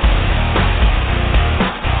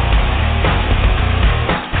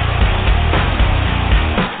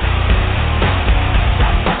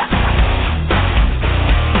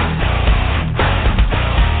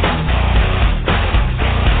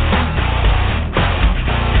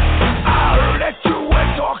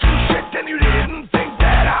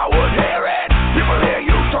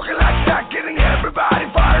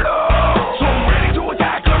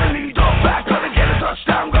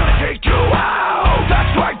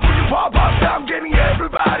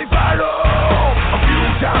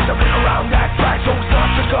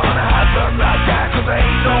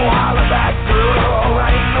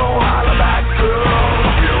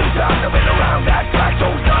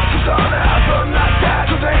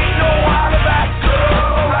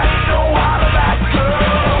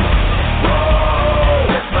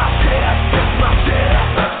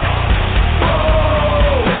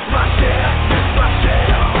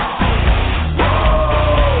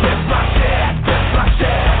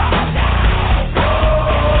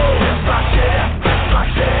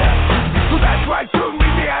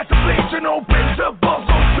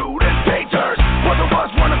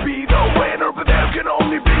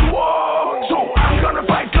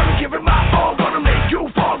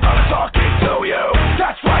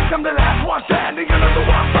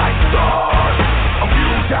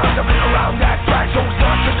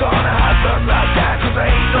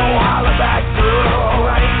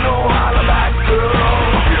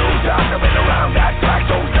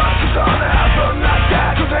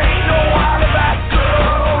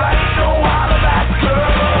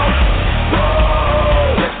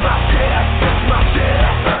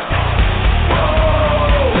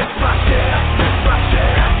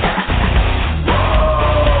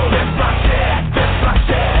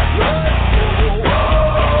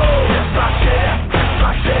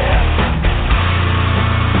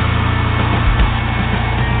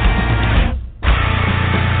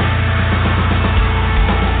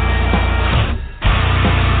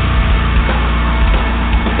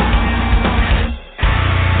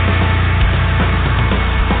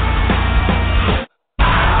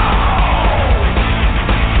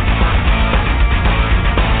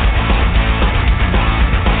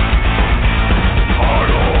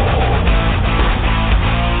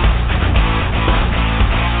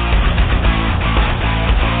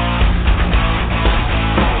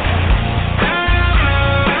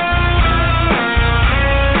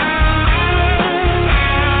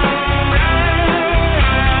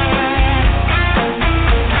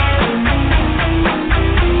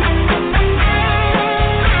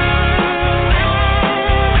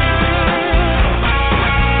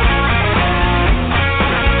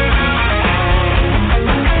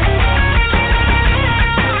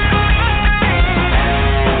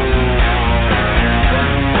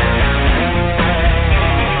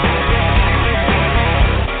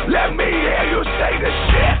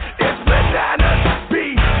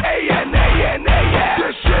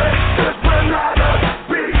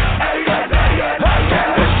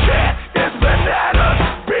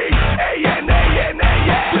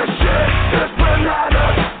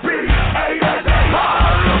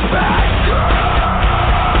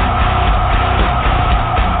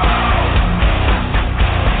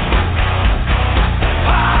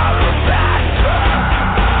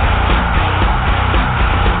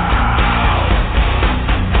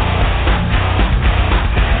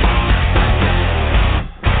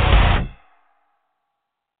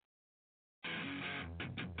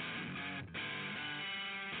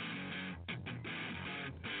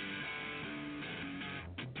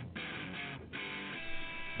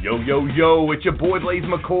 Yo, yo, yo, it's your boy Blaze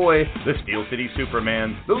McCoy, the Steel City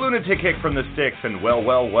Superman, the lunatic hick from the sticks, and well,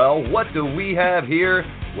 what do we have here?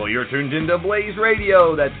 Well, you're tuned into Blaze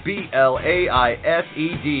Radio, that's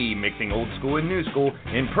BLAISED, mixing old school and new school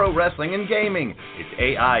in pro wrestling and gaming. It's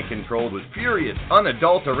AI controlled with furious,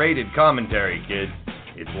 unadulterated commentary, kids.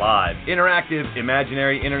 It's live, interactive,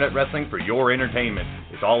 imaginary internet wrestling for your entertainment.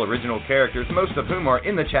 It's all original characters, most of whom are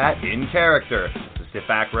in the chat in character. So sit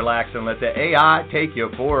back, relax, and let the AI take you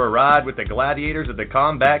for a ride with the gladiators of the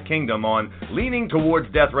Combat Kingdom on Leaning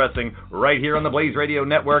Towards Death Wrestling right here on the Blaze Radio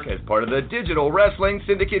Network as part of the Digital Wrestling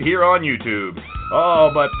Syndicate here on YouTube.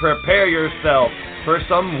 Oh, but prepare yourself for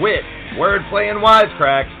some wit, wordplay, and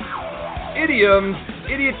wisecracks, idioms,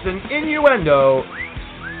 idiots, and innuendo.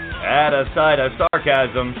 Add a side of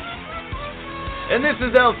sarcasm. And this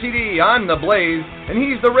is LTD, I'm the Blaze, and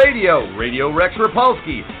he's the Radio Rex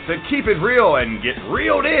Rapolsky. So keep it real and get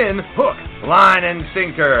reeled in, hook, line, and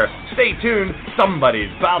sinker. Stay tuned,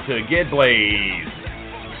 somebody's about to get blazed.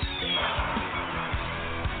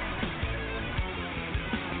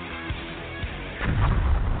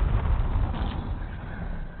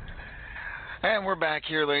 And we're back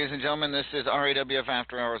here, ladies and gentlemen. This is RAWF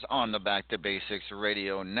After Hours on the Back to Basics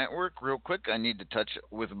Radio Network. Real quick, I need to touch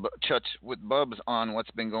with Bubs on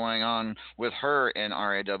what's been going on with her in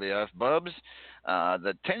RAWF. Bubs,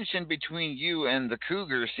 the tension between you and the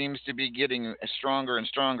Cougar seems to be getting stronger and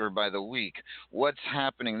stronger by the week. What's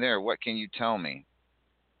happening there? What can you tell me?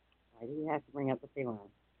 Why do you have to bring up the feline?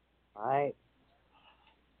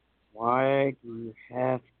 Why do you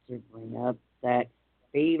have to bring up that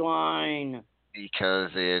feline?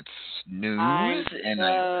 Because it's news I'm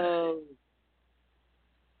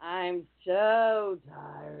so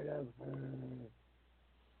tired of her.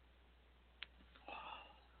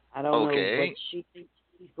 I don't know what she thinks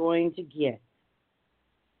she's going to get.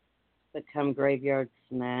 Become Graveyard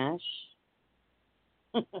Smash?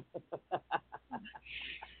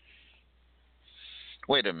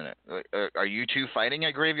 Wait a minute. Are you two fighting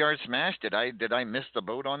at Graveyard Smash? Did I miss the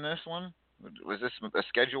boat on this one? Was this a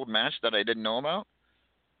scheduled match that I didn't know about?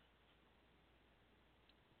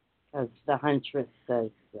 Because the Huntress says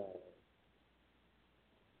so.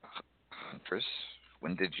 Huntress?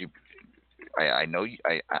 When did you? I know you.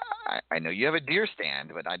 I know you have a deer stand,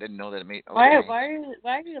 but I didn't know that it made. Okay. Why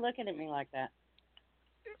are you looking at me like that?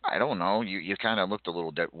 I don't know. You kind of looked a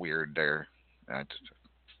little bit weird there. That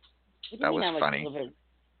was funny.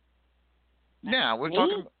 Yeah, we're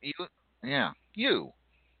talking you. Yeah, you.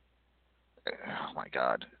 Oh my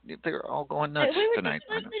God, they're all going nuts tonight.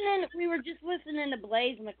 We were just listening to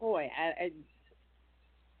Blaze McCoy.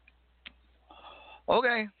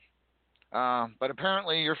 Okay, but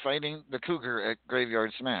apparently you're fighting the Cougar at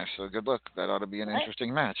Graveyard Smash. So good luck. That ought to be an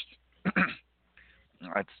interesting match.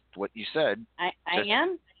 That's what you said. I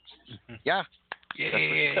am. Yeah. Yay! That's what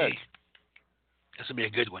you said. This will be a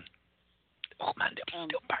good one. Oh man, I'm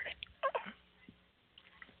still burning.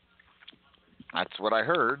 That's what I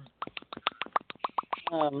heard.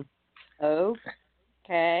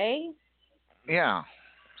 Okay. Yeah.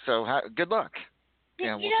 So good luck.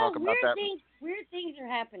 Yeah, we'll talk about that. Weird things are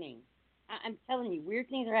happening. I'm telling you, weird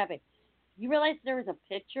things are happening. You realize there was a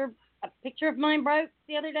picture of mine broke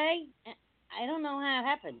the other day? I don't know how it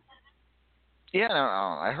happened. Yeah, no,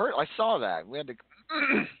 I saw that. We had to.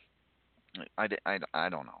 I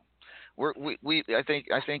don't know.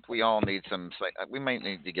 I think we all need some. We might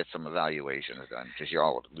need to get some evaluations done because you're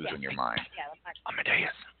all losing your mind.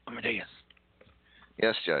 Amadeus.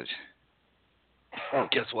 Yes, Judge.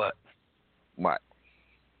 Guess what? What?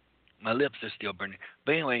 My lips are still burning.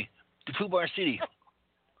 But anyway, the Fubar City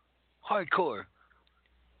Hardcore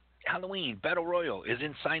Halloween Battle Royal is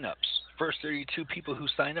in sign-ups. First 32 people who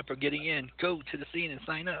sign up are getting in. Go to the scene and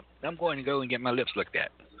sign up. I'm going to go and get my lips looked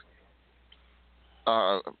at.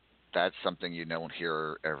 That's something you don't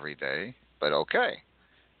hear every day, but okay.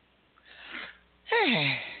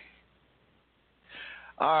 Hey.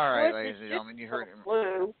 All right, ladies and gentlemen, you heard him.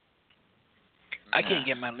 I can't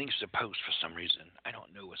get my links to post for some reason. I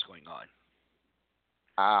don't know what's going on.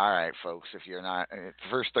 All right, folks, if you're not the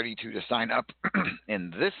first 32 to sign up in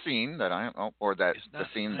this scene that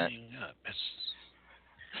scene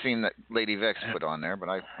that Lady Vex put on there, but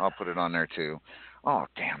I'll put it on there too. Oh,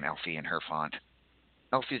 damn, Elfie and her font.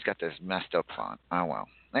 Elfie's got this messed up font. Oh, well.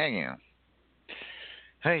 There you go.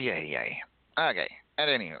 Hey. Okay. At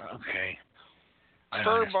any rate. Okay. I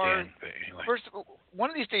don't understand, but anyway. First, one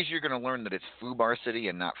of these days you're going to learn that it's Fubar City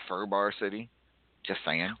and not Furbar City. Just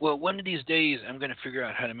saying. Well, one of these days I'm going to figure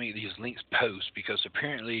out how to make these links post because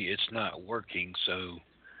apparently it's not working. So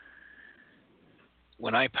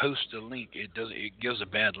when I post a link, it gives a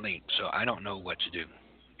bad link. So I don't know what to do.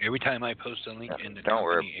 Every time I post a link in the Don't company,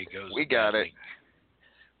 worry. it goes We to got that it. link.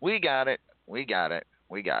 We got it. We got it.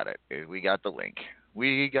 We got it. We got the link.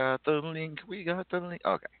 We got the link. We got the link.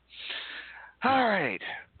 Okay. All right.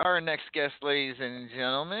 Our next guest, ladies and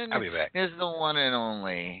gentlemen, I'll be back. is the one and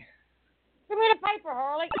only. Give me the paper,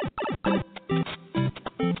 Harley.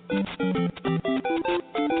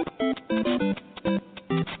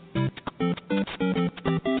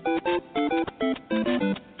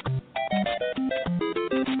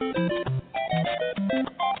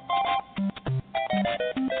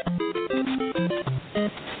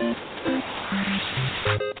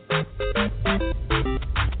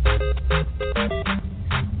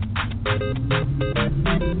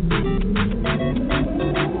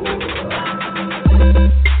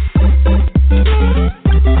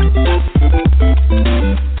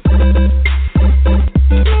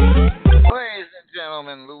 Ladies and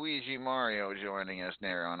gentlemen, Luigi Mario joining us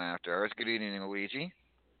now on After Hours. Good evening, Luigi.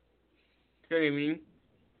 Good evening.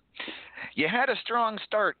 You had a strong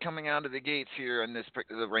start coming out of the gates here in the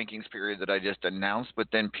rankings period that I just announced, but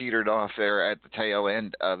then petered off there at the tail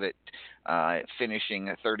end of it,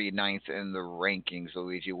 finishing 39th in the rankings.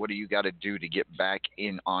 Luigi, what do you got to do to get back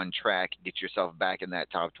in on track, get yourself back in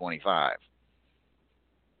that top 25?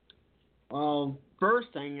 Well,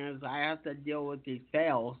 first thing is I have to deal with these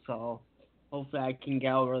fails, so hopefully I can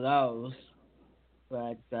get over those.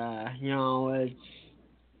 But it's I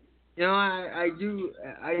do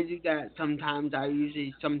that sometimes. I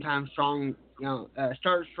usually sometimes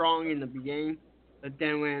start strong in the beginning, but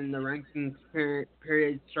then when the rankings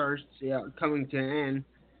period starts coming to an end,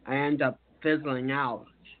 I end up fizzling out,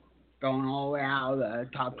 going all the way out of the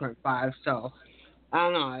top 25. So I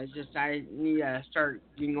don't know. I need to start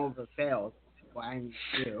getting over the fails. What I need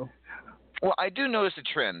to do. Well, I do notice a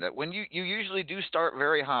trend that when you usually do start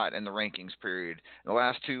very hot in the rankings period. The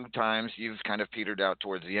last two times you've kind of petered out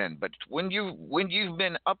towards the end. But when you've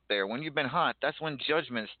been up there, when you've been hot, that's when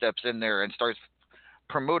Judgment steps in there and starts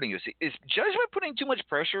promoting you. See, is Judgment putting too much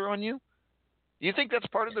pressure on you? Do you think that's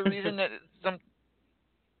part of the reason that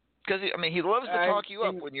because he loves to talk you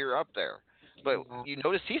up when you're up there, but you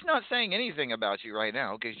notice he's not saying anything about you right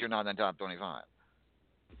now because you're not in the top 25.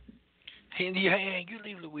 Hey, you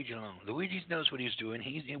leave Luigi alone. Luigi knows what he's doing.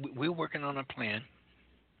 We're working on a plan.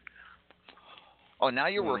 Oh, now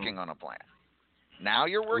you're working on a plan. Now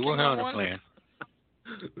you're working on a plan.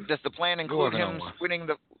 Does the plan include him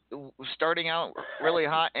starting out really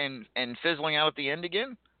hot and fizzling out at the end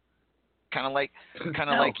again? Kind of like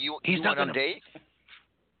you went on date.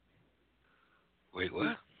 Wait,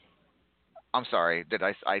 what? I'm sorry. Did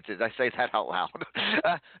I say that out loud?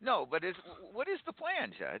 No, but what is the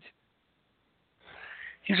plan, Judge?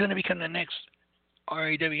 He's going to become the next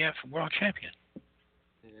RAWF World Champion.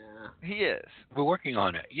 Yeah. He is. We're working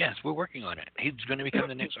on it. Yes, we're working on it. He's going to become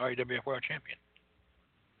the next RAWF World Champion.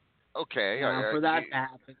 Okay. For that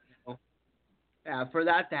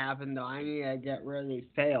to happen, though, I need to get rid of these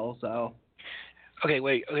fails. So. Okay,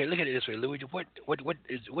 wait. Okay, look at it this way, Luigi. What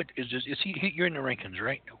is this? Is he? You're in the rankings,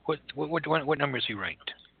 right? What number is he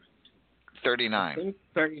ranked? 39. I think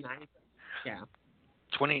 39. Yeah.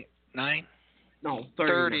 29. No,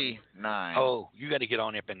 39. Oh, you got to get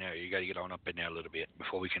on up in there. You got to get on up in there a little bit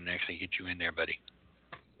before we can actually get you in there, buddy.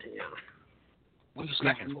 Yeah. What are you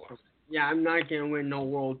slacking for? Yeah, I'm not going to win no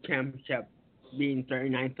world championship being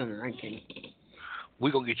 39th in the ranking. We're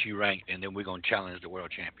going to get you ranked, and then we're going to challenge the world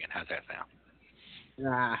champion. How's that sound?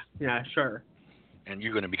 Yeah, sure. And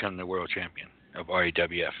you're going to become the world champion of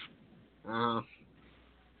RAWF.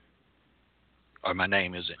 Or my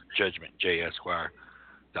name isn't Judgment J. Esquire,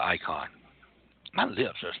 the icon. My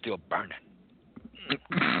lips are still burning.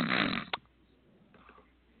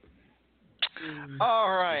 All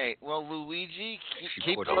right. Well, Luigi,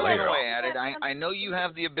 keep plugging away at it. I know you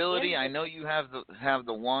have the ability. I know you have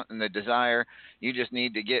the want and the desire. You just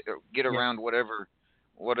need to get around whatever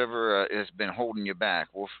has been holding you back.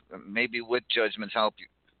 Well, maybe with Judgment's help,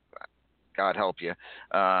 God help you,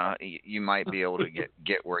 you might be able to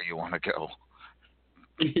get where you want to go.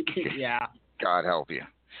 Yeah. God help you.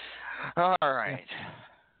 All right.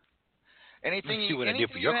 Anything see what I did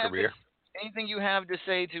for your career. Anything you have to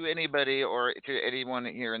say to anybody or to anyone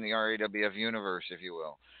here in the RAWF universe, if you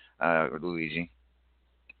will, Luigi?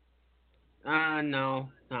 No.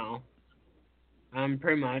 I'm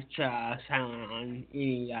pretty much silent on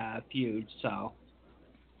any feuds, so.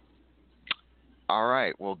 All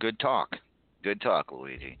right. Well, good talk. Good talk,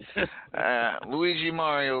 Luigi. Luigi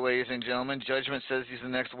Mario, ladies and gentlemen. Judgment says he's the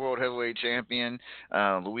next World Heavyweight Champion.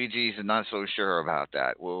 Luigi's not so sure about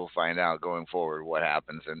that. We'll find out going forward what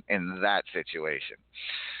happens in that situation.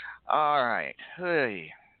 All right.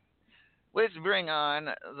 Hey. let's bring on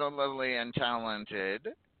the lovely and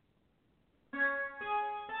talented.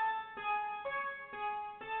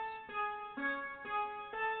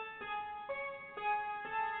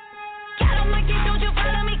 Don't you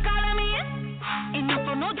follow me, calling me in? Enough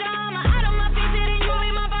for no drama. Out of my face, it ain't you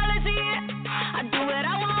ain't my policy. I do what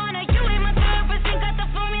I wanna. You ain't my therapist, ain't got the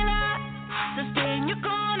formula. So stay in your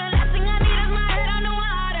corner. Last thing I need is my head on the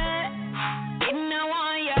water. Didn't I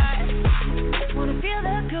want ya? Wanna feel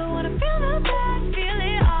the good, wanna feel the bad, feel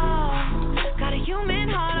it all. Got a human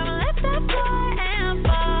heart, I'ma let that fly and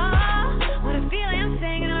fall. Wanna feel it, I'm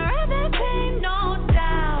singing, I'd rather pain, no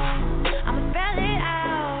doubt. I'ma spell it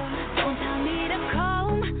out. Don't tell me to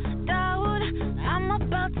calm down. I'm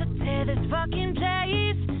about to tear this fucking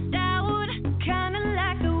place down. Kinda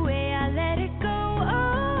like the way I let it go.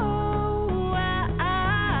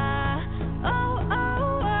 Oh,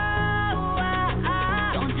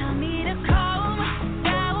 Don't tell me to calm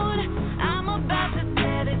down. I'm about to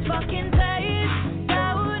tear this fucking place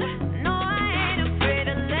down. No, I ain't afraid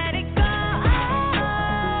to let it go.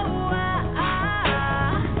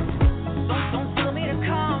 Don't tell me to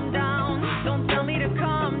calm down. Don't tell me to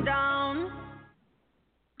calm down.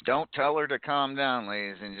 Don't tell her to calm down,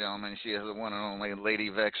 ladies and gentlemen. She is the one and only Lady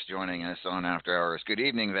Vex joining us on After Hours. Good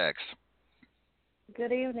evening, Vex.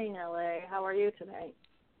 Good evening, LA. How are you today?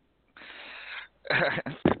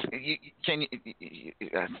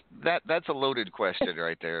 That's a loaded question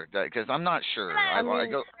right there, because I'm not sure. I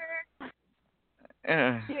go.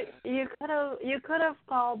 You could have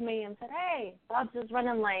called me and said, "Hey, Bob's just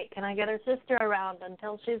running late. Can I get her sister around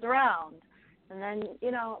until she's around?" And then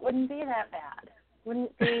it wouldn't be that bad.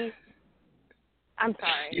 Wouldn't be. I'm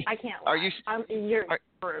sorry, I can't. Are you? You're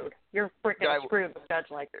screwed. You're freaking screwed with a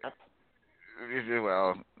judge like this.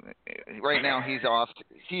 Well, right now he's off.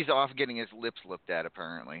 He's off getting his lips looked at,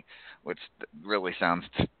 apparently, which really sounds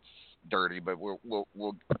dirty. But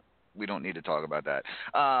we don't need to talk about that.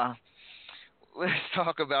 Let's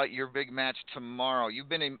talk about your big match tomorrow. You've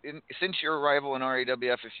been since your arrival in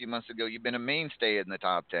RAWF a few months ago. You've been a mainstay in the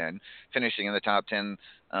top 10, finishing in the top 10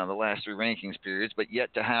 the last three rankings periods, but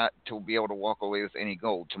yet to be able to walk away with any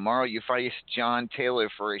gold. Tomorrow you face John Taylor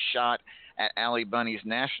for a shot at Allie Bunny's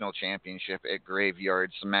national championship at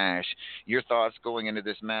Graveyard Smash. Your thoughts going into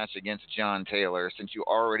this match against John Taylor, since you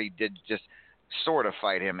already did just sort of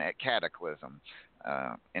fight him at Cataclysm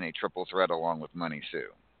in a triple threat along with Money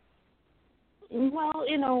Sue. Well,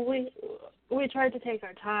 we tried to take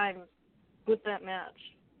our time with that match,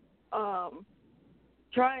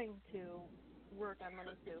 trying to work on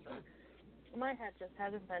Money Sue, but my head just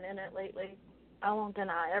hasn't been in it lately. I won't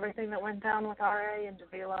deny everything that went down with RA and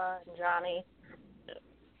Davila and Johnny.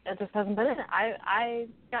 It just hasn't been in it. I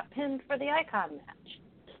got pinned for the Icon match,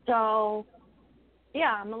 so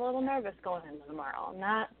yeah, I'm a little nervous going into tomorrow. I'm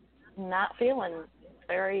not feeling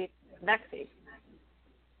very vexy.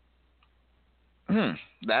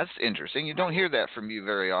 That's interesting. You don't hear that from you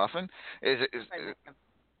very often. Wait,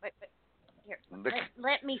 here.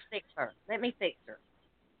 Let me fix her.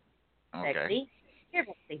 Okay. Betsy. Here,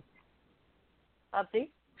 Betsy. Bubsy?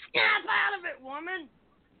 Snap out of it, woman!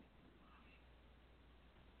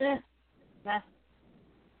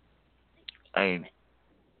 I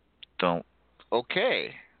don't.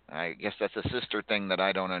 Okay. I guess that's a sister thing that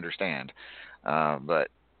I don't understand. But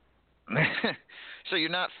so you're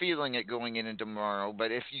not feeling it going in tomorrow,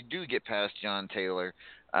 but if you do get past John Taylor,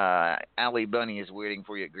 Allie Bunny is waiting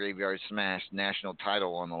for you at Graveyard Smash, national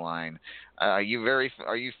title on the line. Are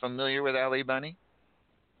you familiar with Allie Bunny?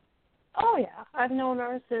 Oh yeah, I've known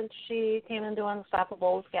her since she came into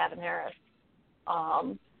Unstoppable with Gavin Harris.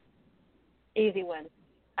 Easy win.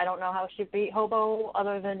 I don't know how she beat Hobo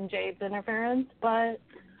other than Jade's interference, but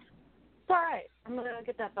it's all right. I'm gonna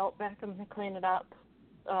get that belt back. I'm gonna clean it up,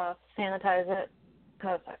 sanitize it,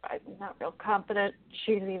 because I'm not real confident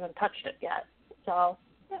she's even touched it yet. So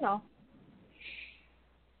I'll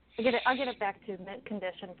get it back to mint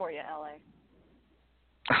condition for you, LA.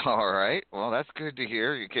 All right. Well, that's good to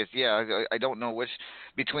hear, because I don't know which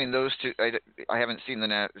between those two. I haven't seen the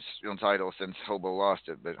national title since Hobo lost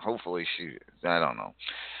it, but hopefully I don't know.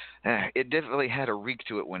 It definitely had a reek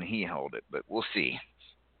to it when he held it, but we'll see.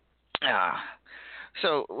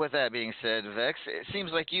 So with that being said, Vex, it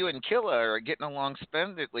seems like you and Killa are getting along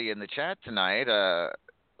splendidly in the chat tonight.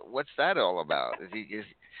 What's that all about?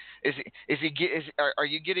 Are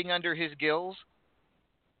you getting under his gills?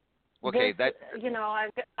 Okay, this has been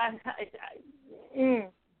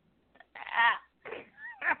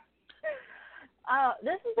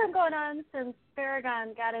going on since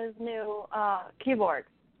Paragon got his new keyboard.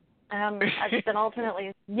 I've been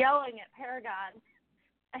alternately yelling at Paragon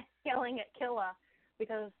and yelling at Killa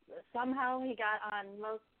because somehow he got on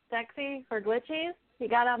Most Sexy for Glitchies. He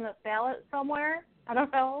got on the ballot somewhere. I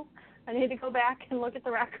don't know. I need to go back and look at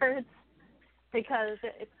the records because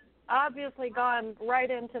it's obviously gone right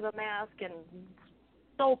into the mask and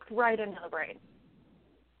soaked right into the brain.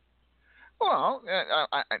 Well,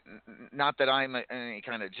 not that I'm any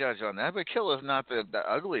kind of judge on that, but Killa's not the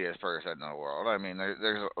ugliest person in the world. I mean,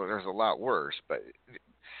 there's a lot worse, but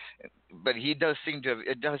it does seem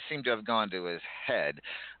to have gone to his head.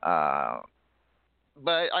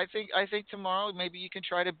 But I think tomorrow maybe you can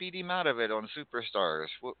try to beat him out of it on Superstars.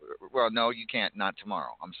 Well, no, you can't. Not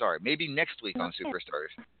tomorrow. I'm sorry. Maybe next week on Superstars.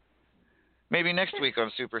 Maybe next week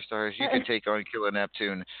on Superstars you can take on Killer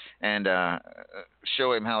Neptune and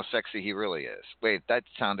show him how sexy he really is. Wait, that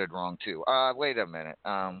sounded wrong too. Wait a minute.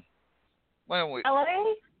 Why don't we? LA?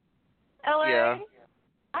 Yeah.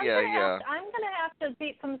 I'm gonna have to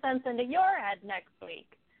beat some sense into your head next week.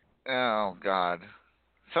 Oh God,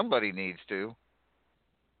 somebody needs to.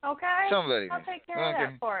 Okay. Somebody. I'll take care of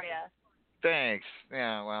that for you. Thanks.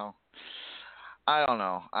 Yeah. Well, I don't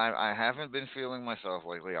know. I haven't been feeling myself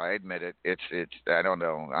lately. I admit it. It's. I don't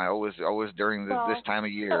know. I always during this time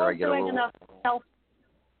of year I get a little.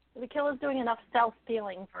 The Killer's doing enough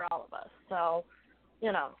self-healing for all of us. So,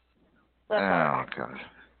 you know. That's God.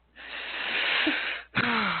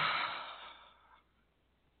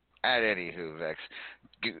 At anywho, Vex,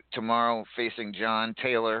 tomorrow facing John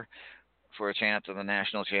Taylor for a chance at the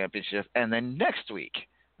national championship, and then next week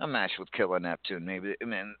a match with Killer Neptune. Maybe,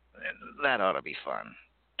 and then that ought to be fun.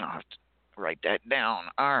 I'll have to write that down.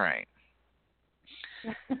 All right.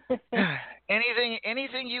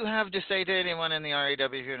 Anything you have to say to anyone in the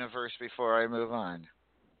RAW universe before I move on?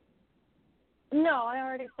 No, I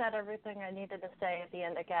already said everything I needed to say at the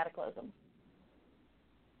end of Cataclysm.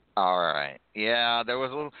 All right. Yeah, there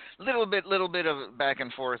was a little bit of back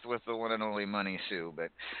and forth with the one and only Money Sue,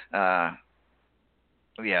 but yeah,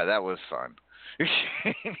 that was fun.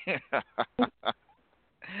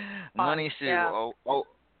 Money Sue, yeah.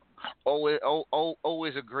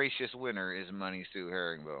 always a gracious winner is Money Sue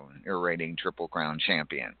Herringbone, your reigning Triple Crown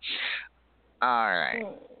champion. All right.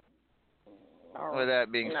 With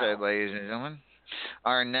that being said, ladies and gentlemen,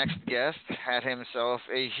 our next guest had himself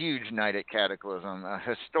a huge night at Cataclysm, a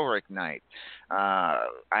historic night.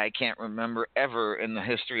 I can't remember ever in the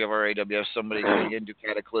history of RAWF somebody going into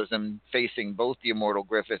Cataclysm facing both the Immortal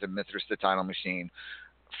Griffith and Mithras the Title Machine,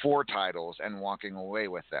 4 titles, and walking away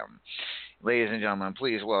with them. Ladies and gentlemen,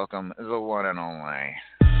 please welcome the one and only.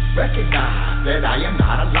 Recognize that I am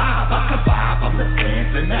not alive. I survive. I'm the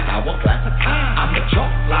sands in the hourglass of time. I'm the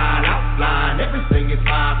chalk line, outline. Everything is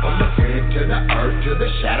fine. From the head to the earth to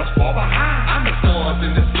the shadows far behind. I'm the stars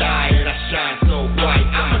in the sky and I shine so bright.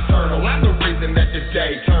 I'm eternal. I'm the reason that the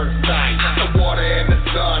day turns night. I'm the water and the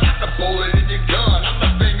sun. I'm the bullet in your gun. I'm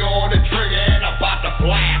the finger on the trigger and I'm about to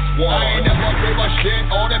blast one. I ain't never give a shit.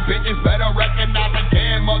 All the bitches better recognize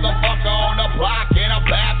again. Motherfucker on the block and I'm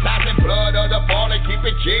baptizing blood of the fallen. Keep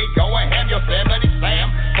it G. Go ahead, Yosemite Sam.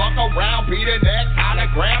 Fuck around, Peter next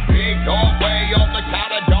hologram. Big dog way off the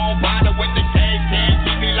counter. Don't bother with the case. Can't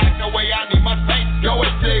keep me like the way I need my face. Go at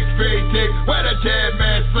 6 feet deep, where the dead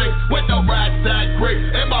man sleep. With the rats that creep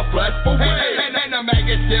in my flesh for weed. And the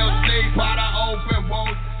maggot still sleep by the open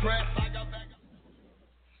wounds. Dressed like a bag.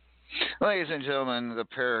 Ladies and gentlemen, the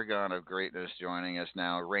Paragon of Greatness joining us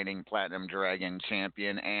now, reigning Platinum Dragon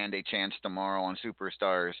champion and a chance tomorrow on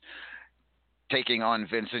Superstars. Taking on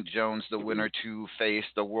Vincent Jones, the winner to face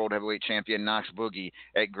the World Heavyweight Champion Knox Boogie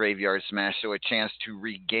at Graveyard Smash, so a chance to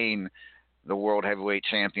regain the World Heavyweight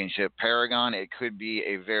Championship. Paragon, it could be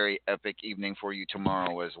a very epic evening for you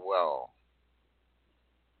tomorrow as well.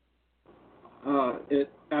 It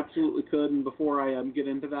absolutely could, and before I get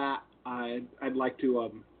into that, I'd like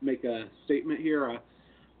to make a statement here.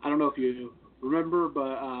 I don't know if you remember,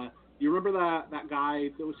 but you remember that guy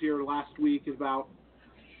that was here last week is about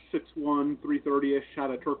 6'1", 330-ish,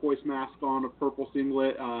 had a turquoise mask on, a purple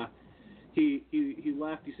singlet. He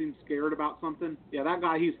left. He seemed scared about something. Yeah, that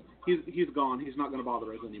guy, he's gone. He's not going to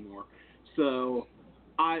bother us anymore. So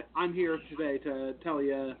I'm here today to tell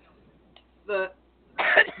you that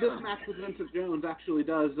this match with Vincent Jones actually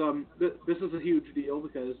does. This is a huge deal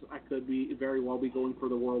because I could very well be going for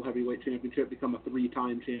the World Heavyweight Championship, become a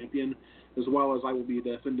 3-time champion, as well as I will be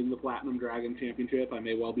defending the Platinum Dragon Championship. I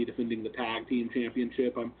may well be defending the Tag Team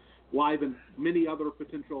Championship. I'm live in many other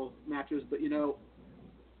potential matches, but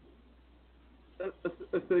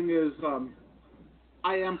the thing is,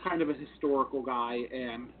 I am kind of a historical guy,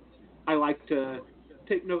 and I like to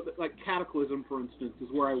take note that, like, Cataclysm, for instance, is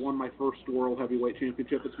where I won my first World Heavyweight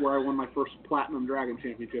Championship. It's where I won my first Platinum Dragon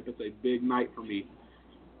Championship. It's a big night for me.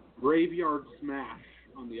 Graveyard Smash,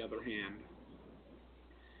 on the other hand,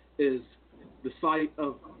 is the site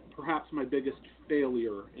of perhaps my biggest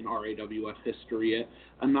failure in RAWF history.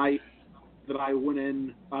 A night that I went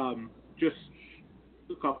in just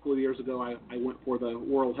a couple of years ago, I went for the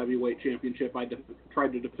World Heavyweight Championship. I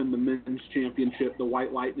tried to defend the Men's Championship, the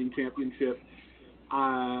White Lightning Championship.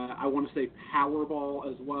 I want to say Powerball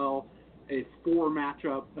as well. A 4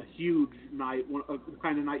 matchup, a huge night, a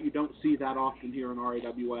kind of night you don't see that often here in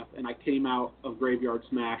RAWF, and I came out of Graveyard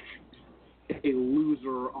Smash a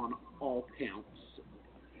loser on all counts.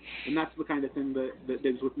 And that's the kind of thing that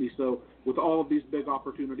digs with me. So with all of these big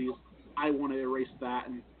opportunities, I want to erase that,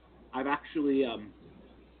 and I've actually,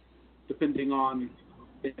 depending on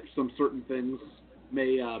if some certain things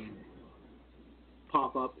may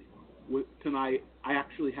pop up tonight, I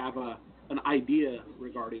actually have an idea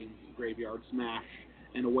regarding Graveyard Smash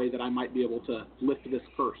in a way that I might be able to lift this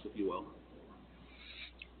curse, if you will.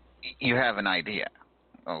 You have an idea.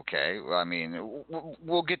 Okay. Well, I mean,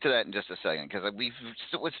 we'll get to that in just a second, because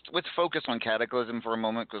let's focus on Cataclysm for a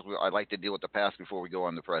moment, because I'd like to deal with the past before we go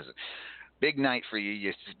on the present. Big night for you.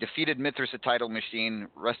 You defeated Mithras, the title machine,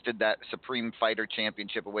 wrested that Supreme Fighter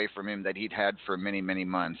Championship away from him that he'd had for many, many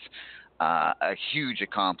months. A huge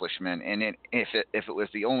accomplishment, and if it was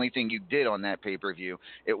the only thing you did on that pay-per-view,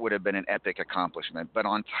 it would have been an epic accomplishment. But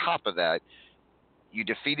on top of that, you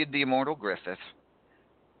defeated the Immortal Griffith,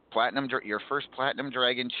 your first Platinum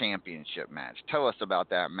Dragon Championship match. Tell us about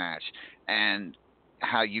that match and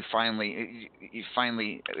how you finally,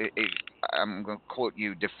 I'm going to quote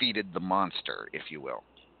you, defeated the monster, if you will.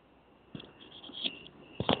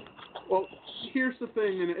 Well, here's the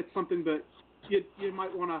thing, and it's something that you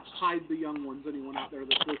might want to hide the young ones, anyone out there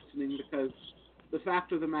that's listening, because the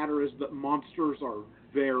fact of the matter is that monsters are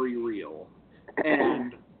very real.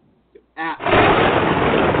 And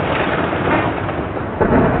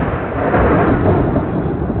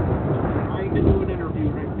trying to do an interview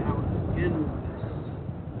right now and begin with this.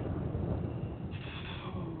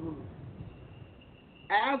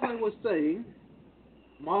 As I was saying,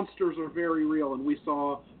 monsters are very real, and we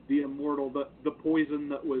saw the Immortal, the poison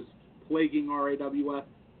that was plaguing RAWF,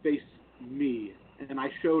 face me, and I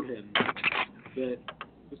showed him that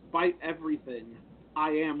despite everything, I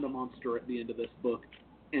am the monster at the end of this book,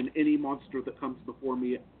 and any monster that comes before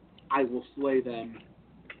me, I will slay them,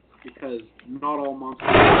 because not all monsters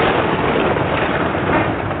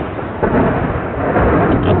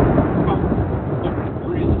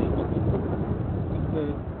really. It's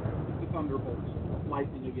the Thunderbolt,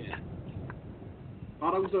 lightning again.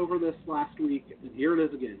 Thought I was over this last week, and here it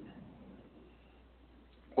is again.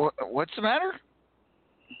 What's the matter?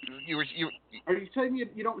 Are you telling me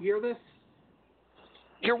you don't hear this?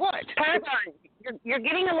 Hear what? Paragon, you're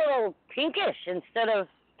getting a little pinkish instead of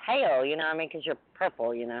pale, you know what I mean, because you're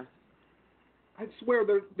purple, you know. I swear,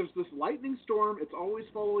 there's this lightning storm. It's always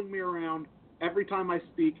following me around. Every time I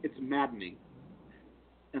speak, it's maddening.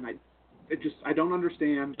 And I don't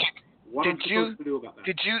understand what I'm supposed to do about that.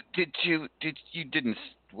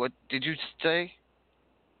 What did you say?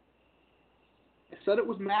 I said it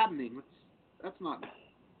was maddening. That's not,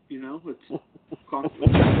 it's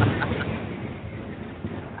constant.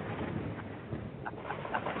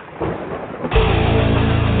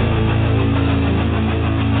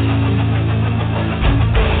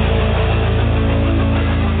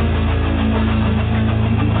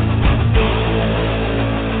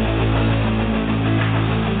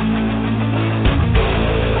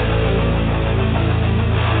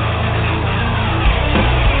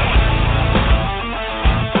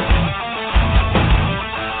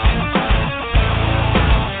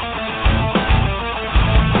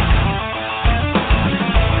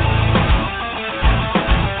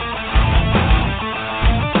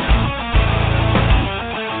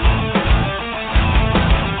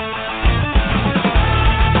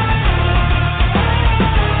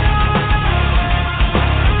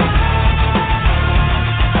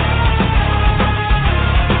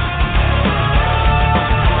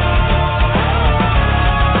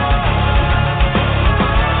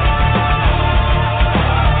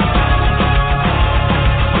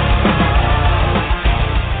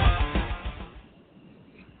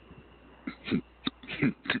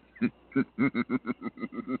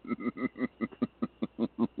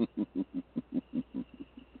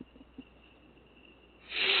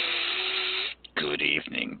 Good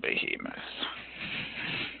evening, Behemoth.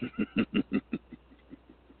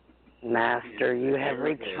 Master, you have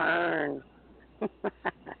returned.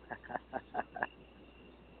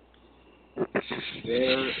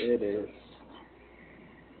 There it is.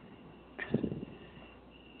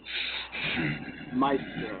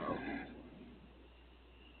 Maestro.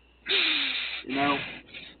 You know,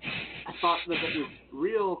 I thought that it was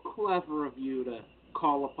real clever of you to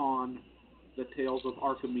call upon the tales of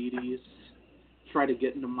Archimedes, try to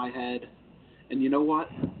get into my head. And you know what?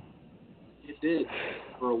 It did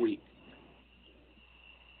for a week.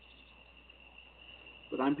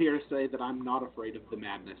 But I'm here to say that I'm not afraid of the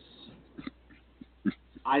madness.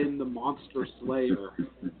 I am the monster slayer.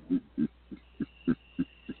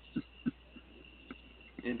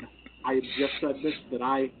 And I just said this, that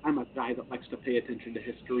I'm a guy that likes to pay attention to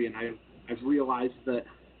history, and I've realized that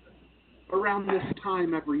around this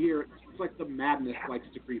time every year, it's like the madness likes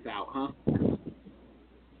to creep out, huh?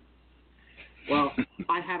 Well,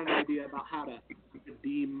 I had an idea about how to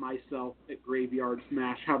redeem myself at Graveyard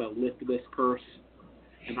Smash, how to lift this curse,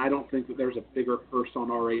 and I don't think that there's a bigger curse on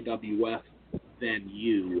RAWF than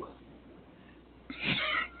you.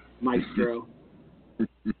 Maestro,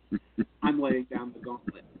 I'm laying down the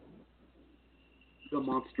gauntlet. The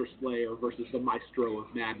Monster Slayer versus the Maestro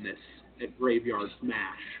of Madness at Graveyard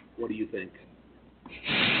Smash. What do you think?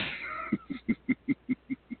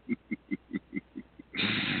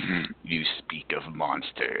 You speak of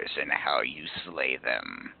monsters and how you slay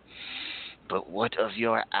them. But what of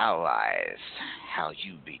your allies? How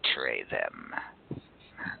you betray them?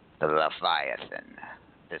 The Leviathan,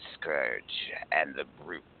 the Scourge, and the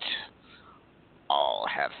Brute all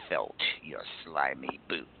have felt your slimy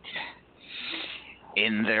boot.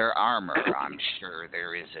 In their armor, I'm sure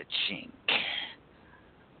there is a chink.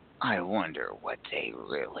 I wonder what they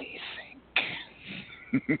really think.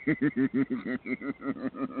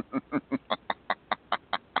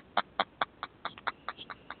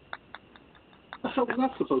 What the hell was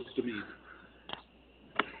that supposed to mean?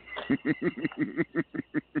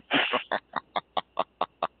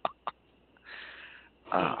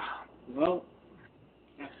 Well,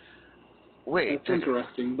 wait. That's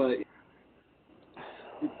interesting, but...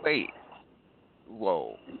 Wait.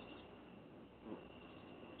 Whoa.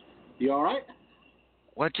 You alright?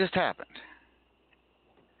 What just happened?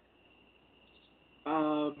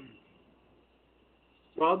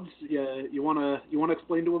 Rubs, you wanna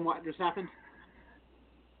explain to him what just happened?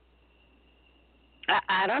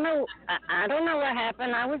 I don't know. I don't know what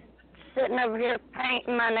happened. I was sitting over here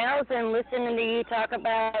painting my nails and listening to you talk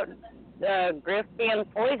about Griff being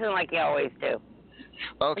poison like you always do. Okay.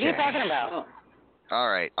 What are you talking about? All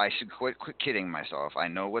right, I should quit kidding myself. I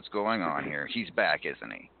know what's going on here. He's back,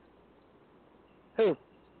 isn't he? Who?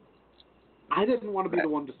 I didn't want to be the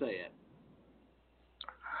one to say it.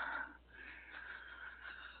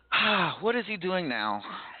 What is he doing now?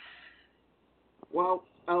 Well,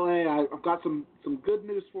 LA, I've got some good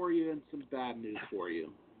news for you and some bad news for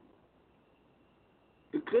you.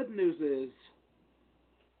 The good news is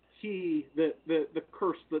the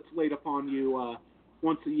curse that's laid upon you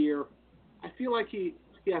once a year, I feel like he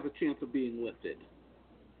has a chance of being lifted.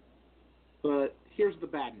 But here's the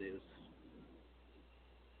bad news.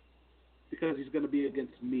 Because he's going to be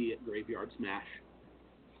against me at Graveyard Smash.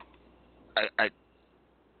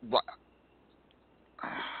 What? Oh,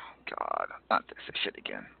 God, not this shit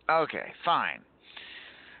again. Okay, fine.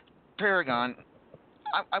 Paragon,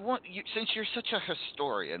 I want you, since you're such a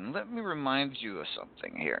historian, let me remind you of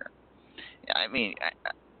something here. I mean,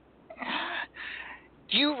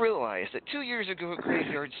 do you realize that 2 years ago at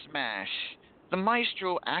Graveyard Smash, the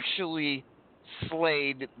Maestro actually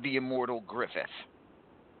slayed the immortal Griffith?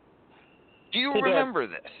 Do you remember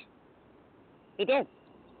this? He did.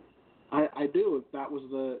 I do. That was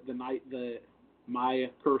the night that my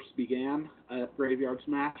curse began at Graveyard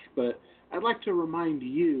Smash. But I'd like to remind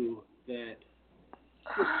you that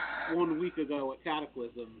just 1 week ago at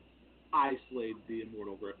Cataclysm, I slayed the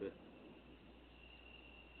immortal Griffith.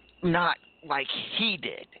 Not like he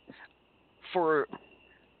did. For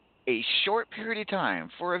a short period of time,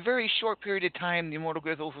 for a very short period of time, the immortal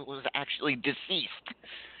Griffith was actually deceased.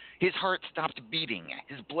 His heart stopped beating.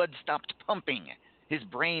 His blood stopped pumping. His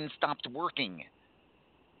brain stopped working.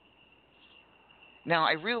 Now,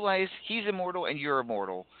 I realize he's immortal and you're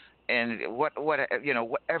immortal, and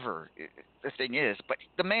whatever the thing is, but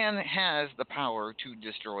the man has the power to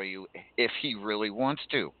destroy you if he really wants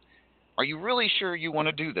to. Are you really sure you want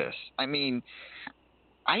to do this? I mean,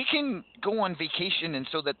 I can go on vacation and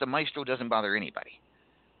so that the Maestro doesn't bother anybody,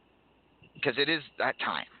 because it is that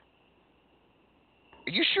time.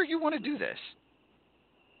 Are you sure you want to do this?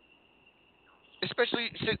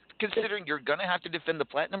 Especially considering you're going to have to defend the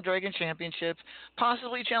Platinum Dragon Championship,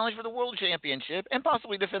 possibly challenge for the World Championship, and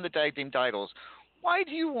possibly defend the Tag Team titles. Why do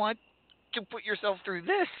you want to put yourself through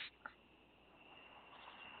this?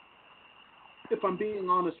 If I'm being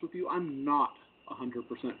honest with you, I'm not 100%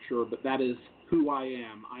 sure, but that is who I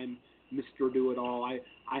am. I'm Mr. Do-It-All.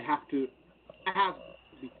 I have to I have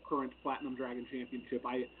the current Platinum Dragon Championship.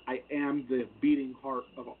 I am the beating heart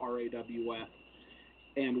of RAWF.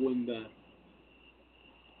 And when the,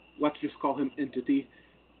 let's just call him entity,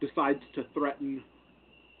 decides to threaten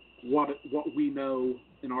what we know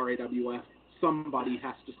in RAWF, somebody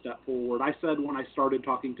has to step forward. I said when I started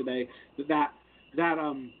talking today that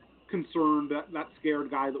concern, that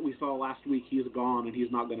scared guy that we saw last week, he's gone and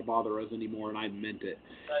he's not going to bother us anymore, and I meant it.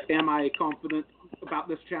 Am I confident about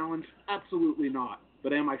this challenge? Absolutely not.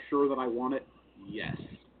 But am I sure that I want it? Yes.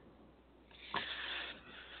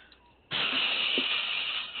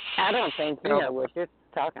 I don't think you know what you're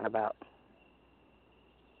talking about.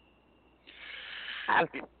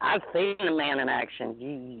 I've seen the man in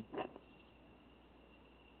action.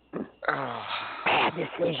 Bad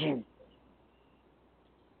decision.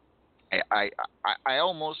 I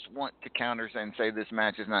almost want to counter and say this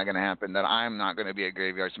match is not going to happen, that I'm not going to be a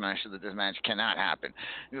Graveyard Smasher, that this match cannot happen.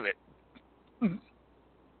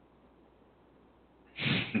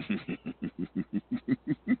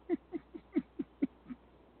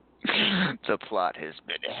 The plot has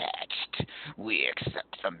been hatched. We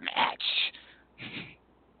accept the match.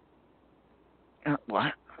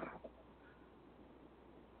 What?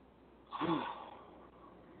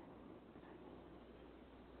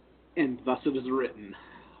 And thus it is written.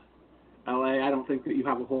 LA, I don't think that you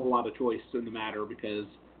have a whole lot of choice in the matter, because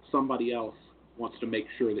somebody else wants to make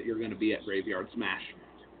sure that you're going to be at Graveyard Smash.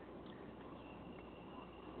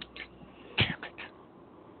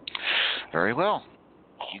 Very well.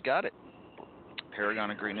 You got it.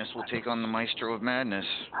 Paragon of Greatness will take on the Maestro of Madness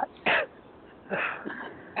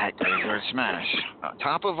at Graveyard Smash.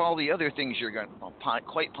 Top of all the other things you're going to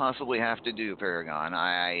quite possibly have to do, Paragon.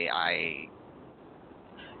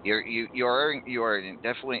 You are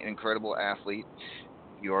definitely an incredible athlete.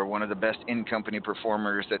 You are one of the best in-company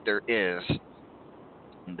performers that there is,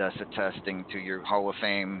 thus attesting to your Hall of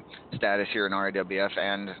Fame status here in RAWF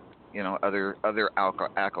and other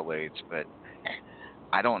accolades. But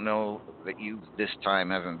I don't know that you this time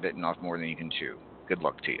haven't bitten off more than you can chew. Good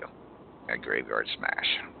luck to you at Graveyard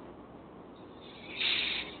Smash.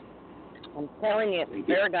 I'm telling you,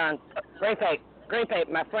 Paragon, Great Ape,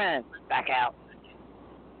 my friend, back out.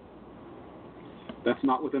 That's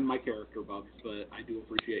not within my character, Bugs, but I do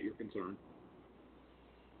appreciate your concern.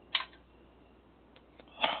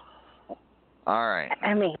 All right.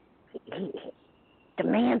 I mean, the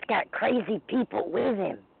man's got crazy people with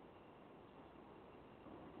him.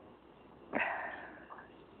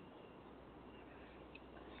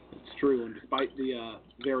 It's true, and despite the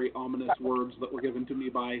very ominous words that were given to me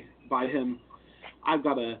by him, I've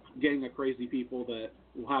got a gang of crazy people that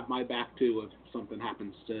will have my back too if something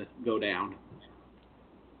happens to go down.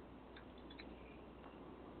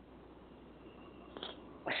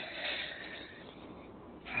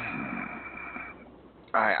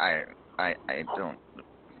 I don't.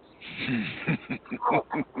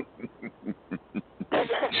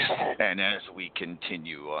 And as we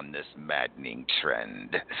continue on this maddening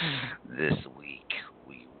trend, this week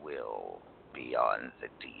we will be on the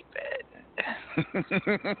deep end.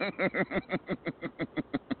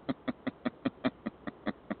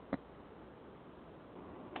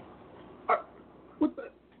 What the?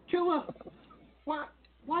 Killa! Why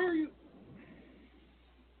are you...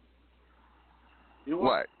 You know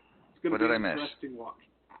what? It's going to be an interesting watch.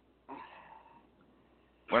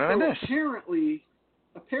 What did I miss?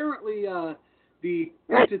 Apparently, the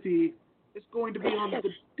entity is going to be on the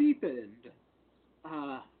deep end.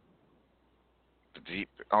 The deep...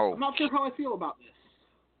 Oh. I'm not sure how I feel about this.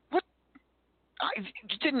 What? I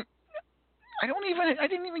didn't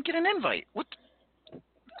even get an invite. What?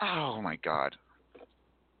 Oh my God.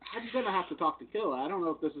 I'm going to have to talk to Killa. I don't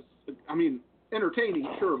know if this is... I mean, entertaining,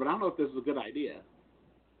 sure, but I don't know if this is a good idea.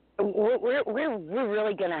 We're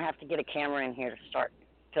really going to have to get a camera in here to start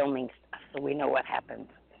filming stuff so we know what happens.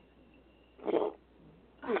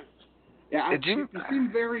 Yeah, you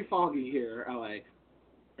seem very foggy here, LA.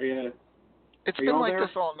 It's been like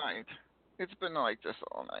this all night. It's been like this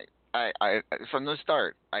all night. I from the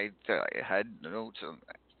start, I had notes on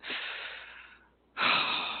that.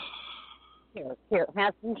 Here,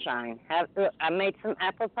 have some shine. I made some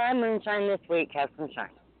apple pie moonshine this week. Have some shine.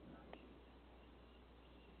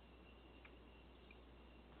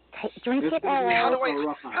 Drink it all out.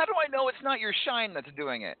 How do I know it's not your shine that's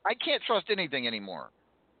doing it? I can't trust anything anymore.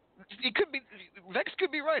 It could be Vex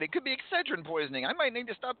could be right. It could be Excedrin poisoning. I might need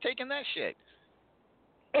to stop taking that shit.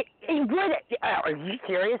 Are you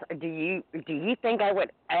serious? Do you think I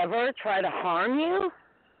would ever try to harm you?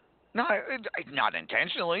 No, not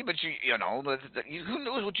intentionally, but you know, who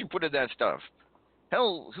knows what you put in that stuff?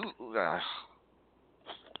 Hell, who?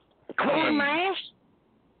 Come mash?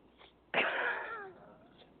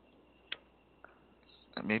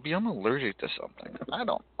 Maybe I'm allergic to something. I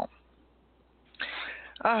don't know.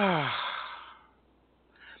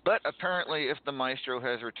 But apparently, if the Maestro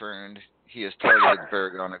has returned, he has targeted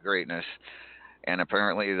Paragon of Greatness. And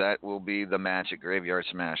apparently that will be the match at Graveyard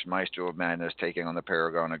Smash. Maestro of Madness taking on the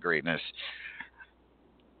Paragon of Greatness.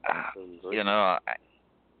 You know,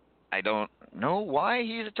 I don't know why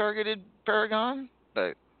he's targeted Paragon,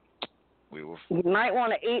 but we will. You might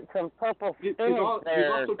want to eat some purple spinach He's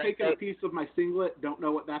there. also taken a piece of my singlet. Don't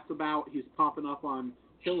know what that's about. He's popping up on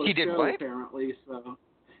Killer's He did show, what? apparently. So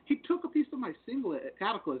he took a piece of my singlet at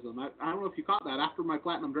Cataclysm. I don't know if you caught that. After my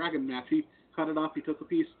Platinum Dragon match, he cut it up. He took a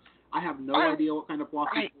piece. I have no idea what kind of plot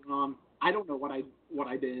was going on. I don't know what I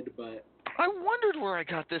did, but I wondered where I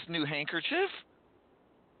got this new handkerchief.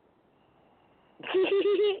 I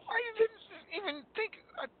didn't even think.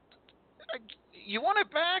 You want it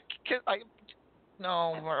back?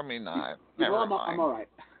 No, I mean not. Never well, mind. I'm all right.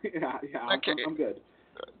 yeah, Okay. I'm good.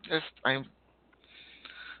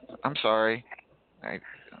 I'm sorry.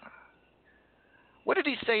 What did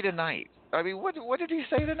he say tonight? I mean, what did he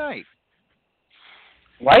say tonight?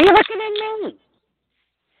 Why are you looking at me?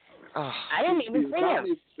 I didn't even He's see got him.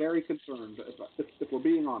 me very concerned, if we're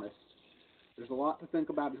being honest. There's a lot to think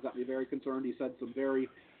about. He's got me very concerned. He said some very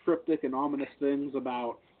cryptic and ominous things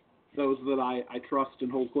about those that I trust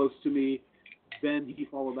and hold close to me. Then he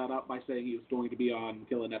followed that up by saying he was going to be on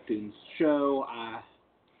Killer Neptune's show.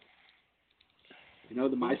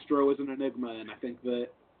 The Maestro is an enigma, and I think that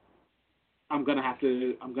I'm gonna have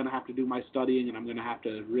to do my studying, and I'm gonna have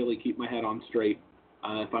to really keep my head on straight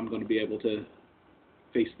if I'm going to be able to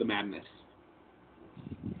face the madness.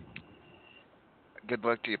 Good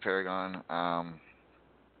luck to you, Paragon.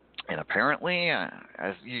 And apparently,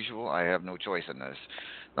 as usual, I have no choice in this.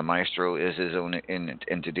 The Maestro is his own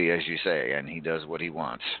entity, as you say, and he does what he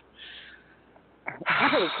wants.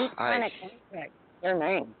 Keep trying to contact their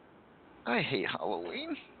name. I hate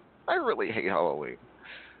Halloween. I really hate Halloween.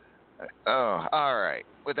 Oh, all right.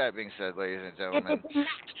 With that being said, ladies and gentlemen.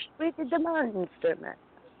 We did the mountain statement.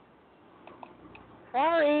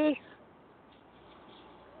 Sorry.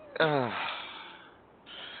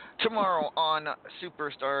 Tomorrow on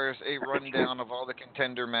Superstars, a rundown of all the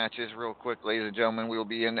contender matches real quick, ladies and gentlemen. We'll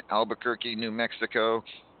be in Albuquerque, New Mexico.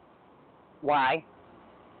 Why?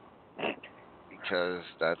 Because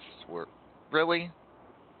that's where... Really?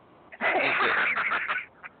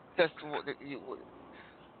 That's what...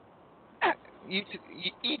 You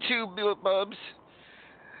two bubs.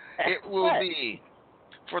 It will be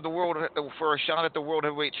for a shot at the World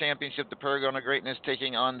Heavyweight Championship, the Paragon of Greatness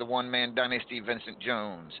taking on the one-man dynasty Vincent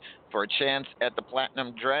Jones. For a chance at the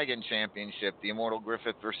Platinum Dragon Championship, the Immortal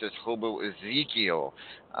Griffith versus Hobo Ezekiel.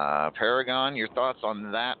 Paragon, your thoughts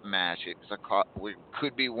on that match? We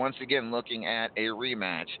could be once again looking at a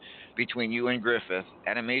rematch between you and Griffith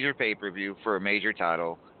at a major pay-per-view for a major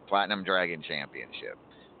title, Platinum Dragon Championship.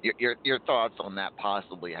 Your thoughts on that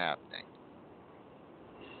possibly happening?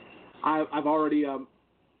 I've already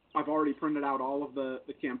printed out all of the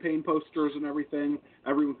campaign posters and everything.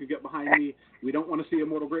 Everyone can get behind me. We don't want to see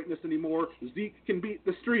Immortal Greatness anymore. Zeke can beat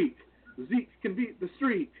the streak. Zeke can beat the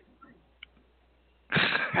streak.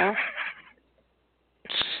 Huh?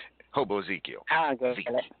 Hobo Ezekiel. I'll go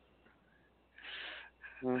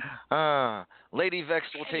for it. Lady Vex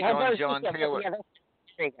will take on John Taylor.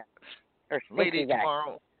 Lady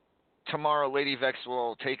Tomorrow, Lady Vex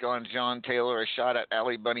will take on John Taylor, a shot at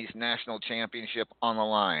Ali Bunny's national championship on the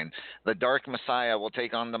line. The Dark Messiah will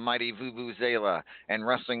take on the mighty Vuvu Zayla, and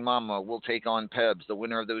Wrestling Mama will take on Pebs. The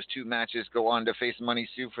winner of those two matches go on to face Money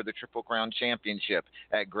Sue for the Triple Crown Championship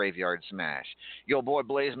at Graveyard Smash. Yo boy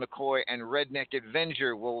Blaze McCoy and Redneck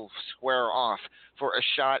Avenger will square off for a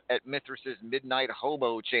shot at Mithras's Midnight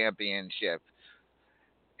Hobo Championship.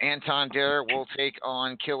 Anton Dare will take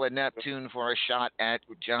on Killer Neptune for a shot at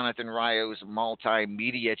Jonathan Ryo's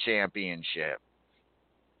Multimedia Championship.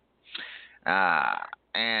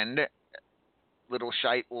 And Little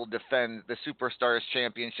Shite will defend the Superstars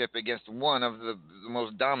Championship against one of the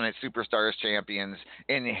most dominant Superstars champions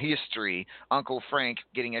in history, Uncle Frank,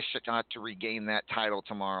 getting a shot to regain that title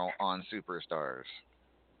tomorrow on Superstars.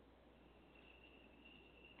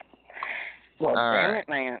 Well, damn it,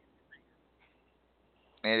 man.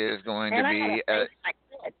 It is going to be...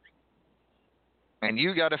 and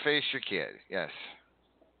you got to face your kid, yes.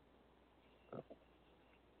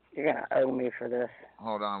 You're going to owe me for this.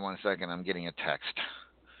 Hold on 1 second. I'm getting a text.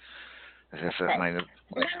 As if Okay. it might have...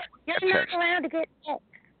 You're not allowed to get text.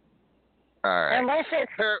 All right. Unless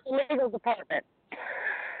it's the legal department.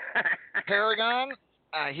 Paragon,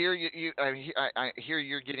 I hear you. I hear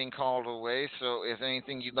you're getting called away. So, is there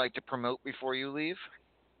anything you'd like to promote before you leave?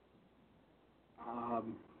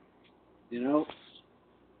 You know,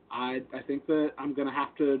 I think that I'm gonna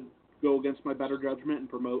have to go against my better judgment and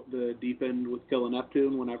promote the Deep End with Kill and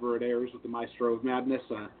Neptune whenever it airs with the Maestro of Madness.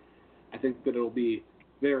 I think that it'll be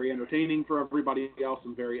very entertaining for everybody else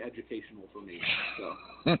and very educational for me. So.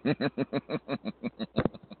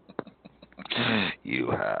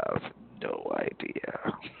 You have no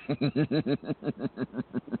idea.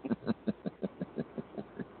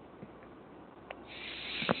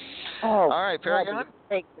 Oh, all right, Paragon.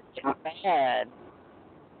 Take bad.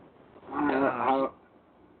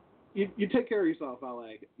 You take care of yourself,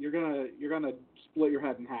 LA. You're gonna split your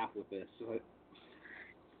head in half with this. So,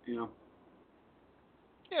 you know.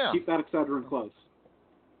 Yeah. Keep that Excedrin close.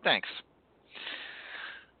 Thanks.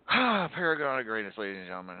 Paragon of Greatness, ladies and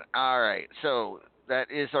gentlemen. All right, so that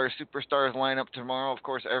is our Superstars lineup tomorrow. Of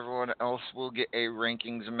course, everyone else will get a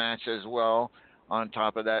rankings match as well. On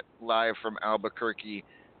top of that, live from Albuquerque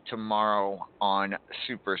tomorrow on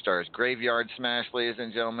Superstars. Graveyard Smash, ladies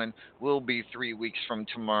and gentlemen, will be 3 weeks from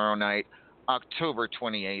tomorrow night, October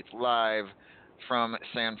 28th, live from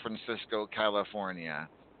San Francisco, California.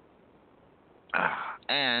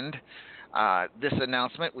 And this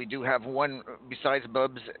announcement, we do have one, besides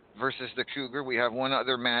Bubs versus the Cougar, we have one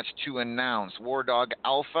other match to announce. War Dog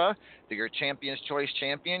Alpha, your Champion's Choice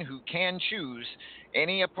champion, who can choose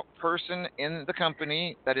any person in the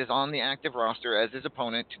company that is on the active roster as his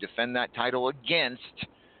opponent to defend that title against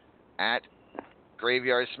at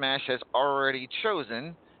Graveyard Smash, has already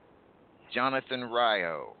chosen Jonathan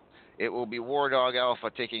Ryo. It will be War Dog Alpha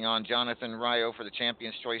taking on Jonathan Ryo for the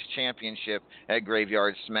Champion's Choice Championship at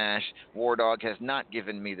Graveyard Smash. War Dog has not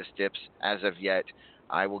given me the steps as of yet.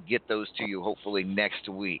 I will get those to you hopefully next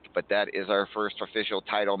week. But that is our first official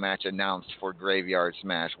title match announced for Graveyard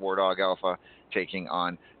Smash. War Dog Alpha taking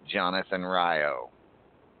on Jonathan Ryo.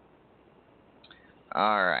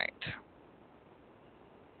 All right.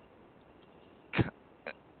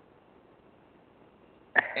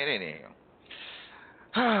 Anyway.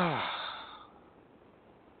 All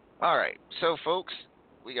right, so folks,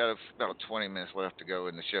 we got about 20 minutes left to go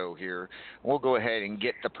in the show here. We'll go ahead and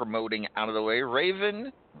get the promoting out of the way.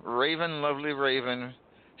 Raven, lovely Raven,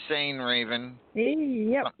 sane Raven.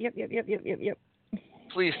 Yep.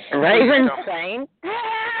 Please. Raven sane?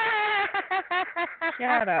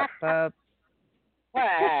 Shut up, Bub.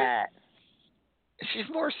 What? She's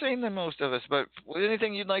more sane than most of us, but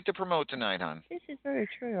anything you'd like to promote tonight, hon? This is very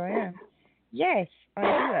true, I am. Yes, I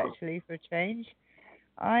do actually, for a change.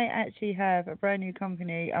 I actually have a brand new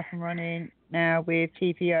company up and running now with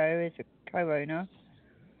TPO as a co-owner,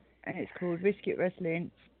 and it's called Biscuit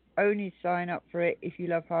Wrestling. Only sign up for it if you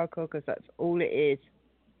love hardcore, because that's all it is.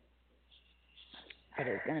 But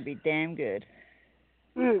it's going to be damn good.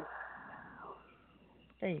 There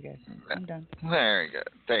you go. I'm done. Very good.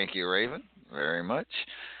 Thank you, Raven, very much.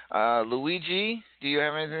 Luigi, do you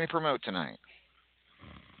have anything to promote tonight?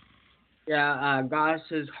 Yeah,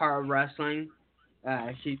 Goddess's Heart of Wrestling.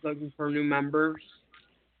 She's looking for new members.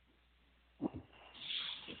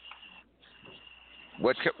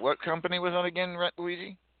 What company was that again,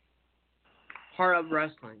 Luigi? Heart of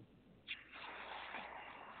Wrestling.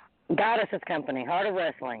 Goddess's company, Heart of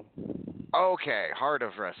Wrestling. Okay, Heart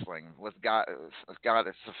of Wrestling with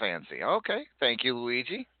Goddess of Fancy. Okay, thank you,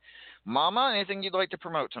 Luigi. Mama, anything you'd like to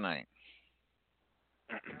promote tonight?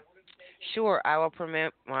 Sure, I will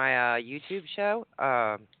promote my YouTube show,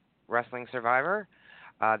 Wrestling Survivor.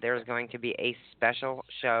 There's going to be a special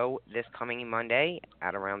show this coming Monday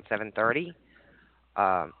at around 7:30.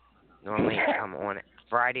 Normally I'm on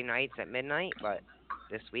Friday nights at midnight, but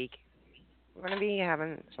this week we're going to be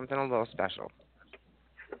having something a little special.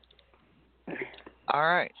 All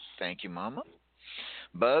right. Thank you, Mama.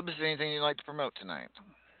 Bubs, anything you'd like to promote tonight?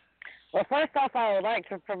 Well, first off, I would like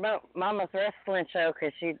to promote Mama's wrestling show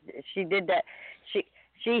because she did that. She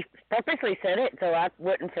purposely said it so I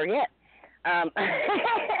wouldn't forget.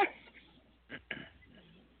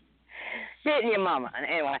 Didn't you, Mama?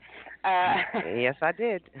 Anyway. Yes, I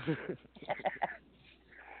did.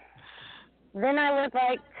 Then I would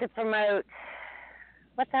like to promote.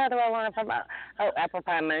 What the hell do I want to promote? Oh, Apple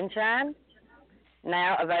Pie Moonshine.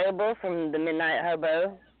 Now available from the Midnight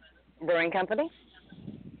Hobo Brewing Company.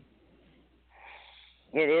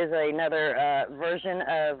 It is another version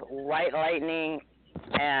of White Lightning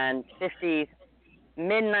and 50s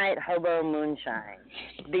Midnight Hobo Moonshine.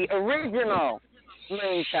 The original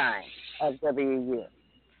moonshine of WU.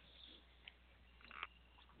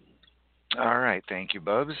 All right. Thank you,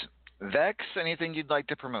 Bubs. Vex, anything you'd like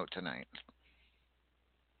to promote tonight?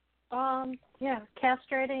 Yeah,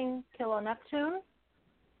 castrating Kilo Neptune.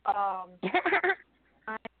 I'm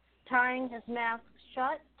tying his mask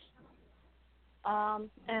shut.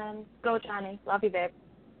 And go Johnny. Love you, babe.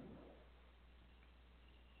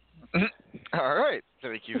 All right.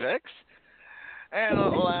 Thank you, Vex. And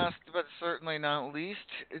last but certainly not least,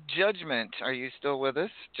 Judgment. Are you still with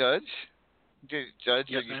us, Judge? Judge,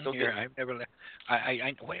 Yes, are you I'm still here. good? I've never left.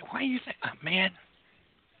 Wait, why do you think, man?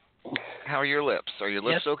 How are your lips? Are your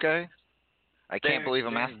lips Yes. okay? I can't They're- believe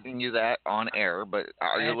I'm they're- asking you that on air, but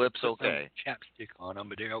are I your had to lips put some okay? chapstick on them,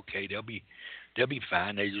 but they're okay. They'll be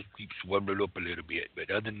fine. They just keep swiveling up a little bit,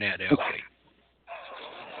 but other than that, they're okay.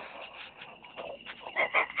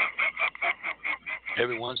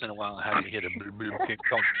 Every once in a while, I have to hit a blue kick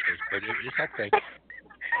coach, but it's okay.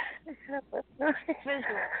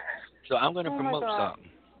 So I'm going to promote something.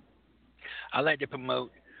 I like to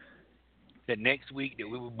promote that next week that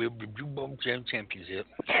we will be the Blue Bowl Championship.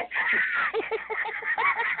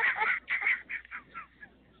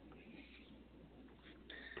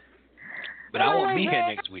 But I won't be here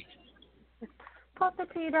next week. Put the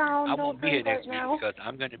tea down. I Don't won't be here drink next right week now. because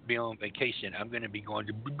I'm going to be on vacation. I'm going to be going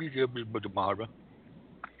to tomorrow.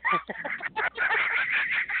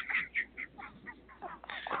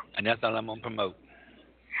 And that's all I'm going to promote.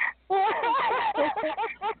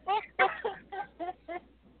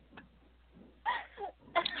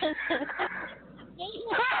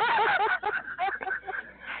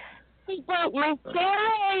 He broke me.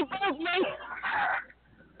 He broke me.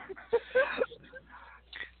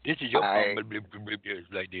 This is your fault,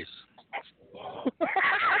 like this.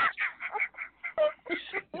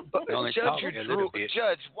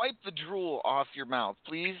 Judge, wipe the drool off your mouth,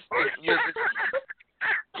 please.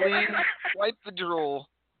 Please, wipe the drool.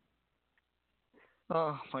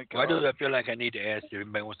 Oh, my God. Why do I feel like I need to ask if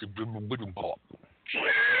everybody wants to pop?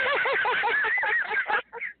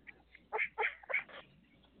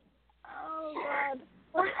 Oh, God.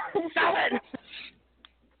 Stop it.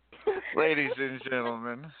 Ladies and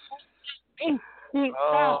gentlemen.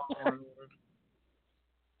 Oh.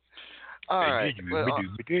 All right. Well,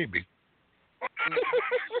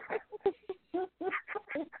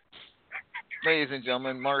 ladies and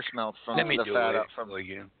gentlemen, Marshmouth from Let me the do Fat it Up from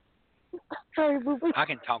you. Sorry, boo-boo. I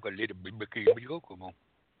can talk a little bit, but you come on.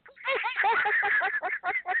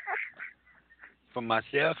 For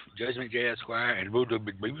myself, Judgment J. Esquire, and Voodoo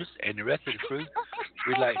Big Beavis, and the rest of the crew,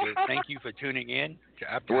 we'd like to thank you for tuning in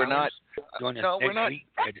to After Hours. Join us next week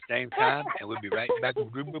at the same time, and we'll be right back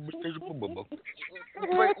with But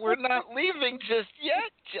we're not leaving just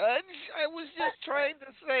yet, Judge. I was just trying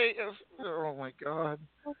to say, oh my God.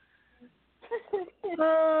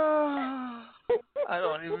 I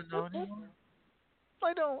don't even know anymore.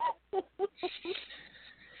 I don't.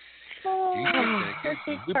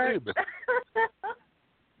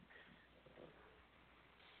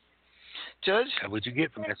 Judge? That's what you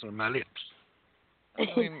get for messing with my lips.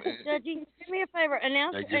 Judgy, do me a favor.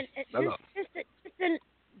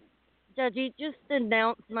 Judgy, just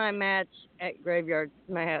announce my match at Graveyard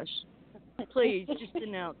Smash. Please, just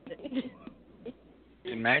announce it.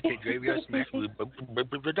 The match at Graveyard Smash with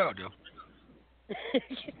the Dodo.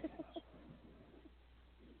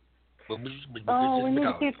 Oh, we need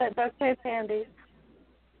to keep that duct tape handy.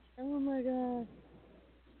 Oh my God.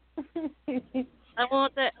 I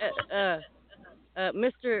want that,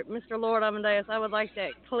 Mr. Lord Amadeus. I would like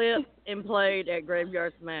that clip and played at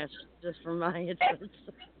Graveyard Smash just for my entrance.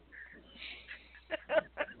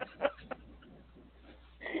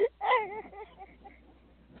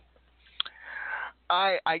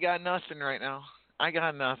 I got nothing right now. I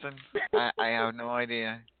got nothing. I have no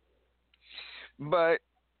idea. But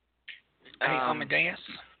hey, Amadeus.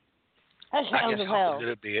 That sounds just hell. a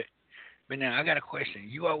little bit. But now I got a question.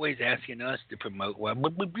 You always asking us to promote something.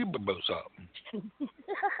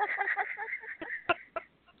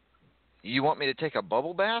 You want me to take a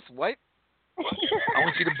bubble bath? What? I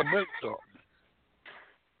want you to promote something.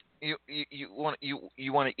 You want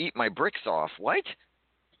to eat my bricks off? What?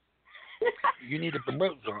 You need to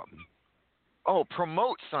promote something. Oh,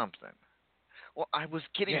 promote something. Well, I was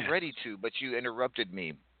getting ready to, but you interrupted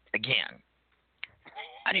me again.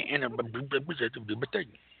 I didn't interrupt the thing.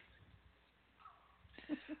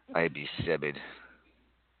 I be sebbed.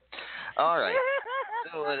 All right.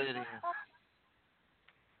 So what it is.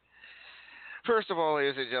 First of all,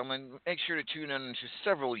 ladies and gentlemen, make sure to tune in to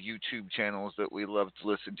several YouTube channels that we love to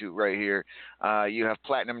listen to right here. You have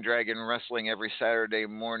Platinum Dragon Wrestling every Saturday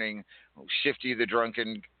morning, Shifty the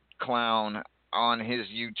Drunken Clown on his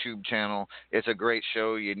YouTube channel. It's a great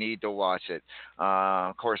show. You need to watch it.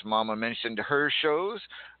 Of course, Mama mentioned her shows.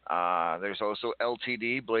 There's also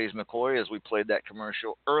LTD, Blaze McCoy, as we played that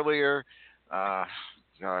commercial earlier.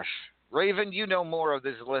 Gosh, Raven, you know more of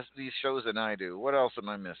these shows than I do. What else am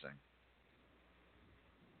I missing?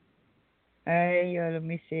 Hey, you're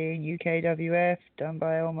missing UKWF, done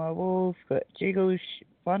by Omar Wolf. Got Jiggles,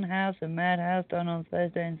 Funhouse, and Madhouse done on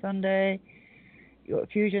Thursday and Sunday. You got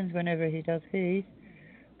Fusions whenever he does his.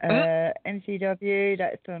 MCW,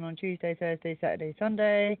 that's done on Tuesday, Thursday, Saturday,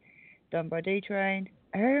 Sunday. Done by D-Train.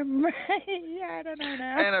 Yeah, I don't know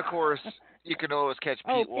now. And of course, you can always catch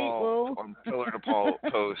Pete Wall on Pillar to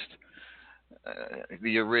Post.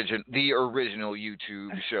 The original YouTube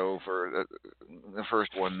show for the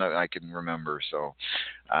first one that I can remember. So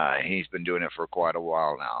he's been doing it for quite a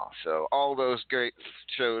while now. So all those great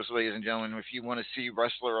shows, ladies and gentlemen. If you want to see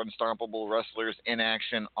Unstoppable Wrestlers in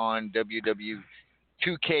action on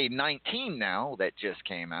WW2K19 now that just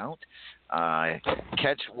came out,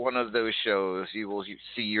 catch one of those shows. You will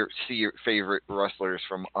see your favorite wrestlers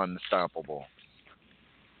from Unstoppable.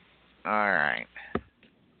 All right.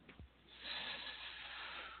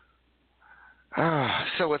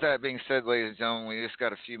 So with that being said, ladies and gentlemen, we just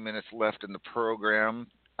got a few minutes left in the program.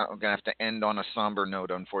 I'm going to have to end on a somber note,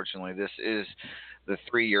 unfortunately. This is the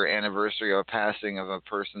 3-year anniversary of a passing of a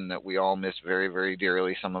person that we all miss very, very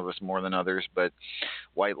dearly, some of us more than others. But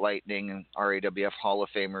White Lightning, RAWF Hall of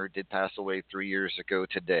Famer, did pass away 3 years ago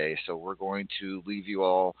today. So we're going to leave you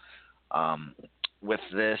all with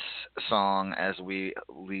this song as we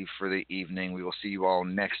leave for the evening. We will see you all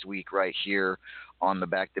next week right here on the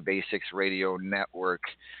Back to Basics Radio Network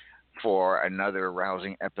for another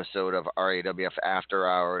rousing episode of RAWF After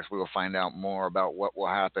Hours. We will find out more about what will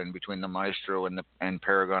happen between the Maestro and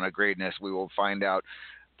Paragon of Greatness. We will find out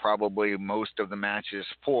probably most of the matches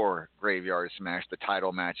for Graveyard Smash, the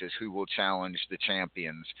title matches, who will challenge the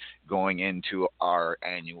champions going into our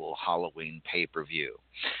annual Halloween pay-per-view.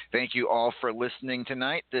 Thank you all for listening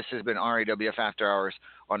tonight. This has been RAWF After Hours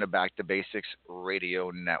on the Back to Basics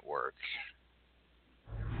Radio Network.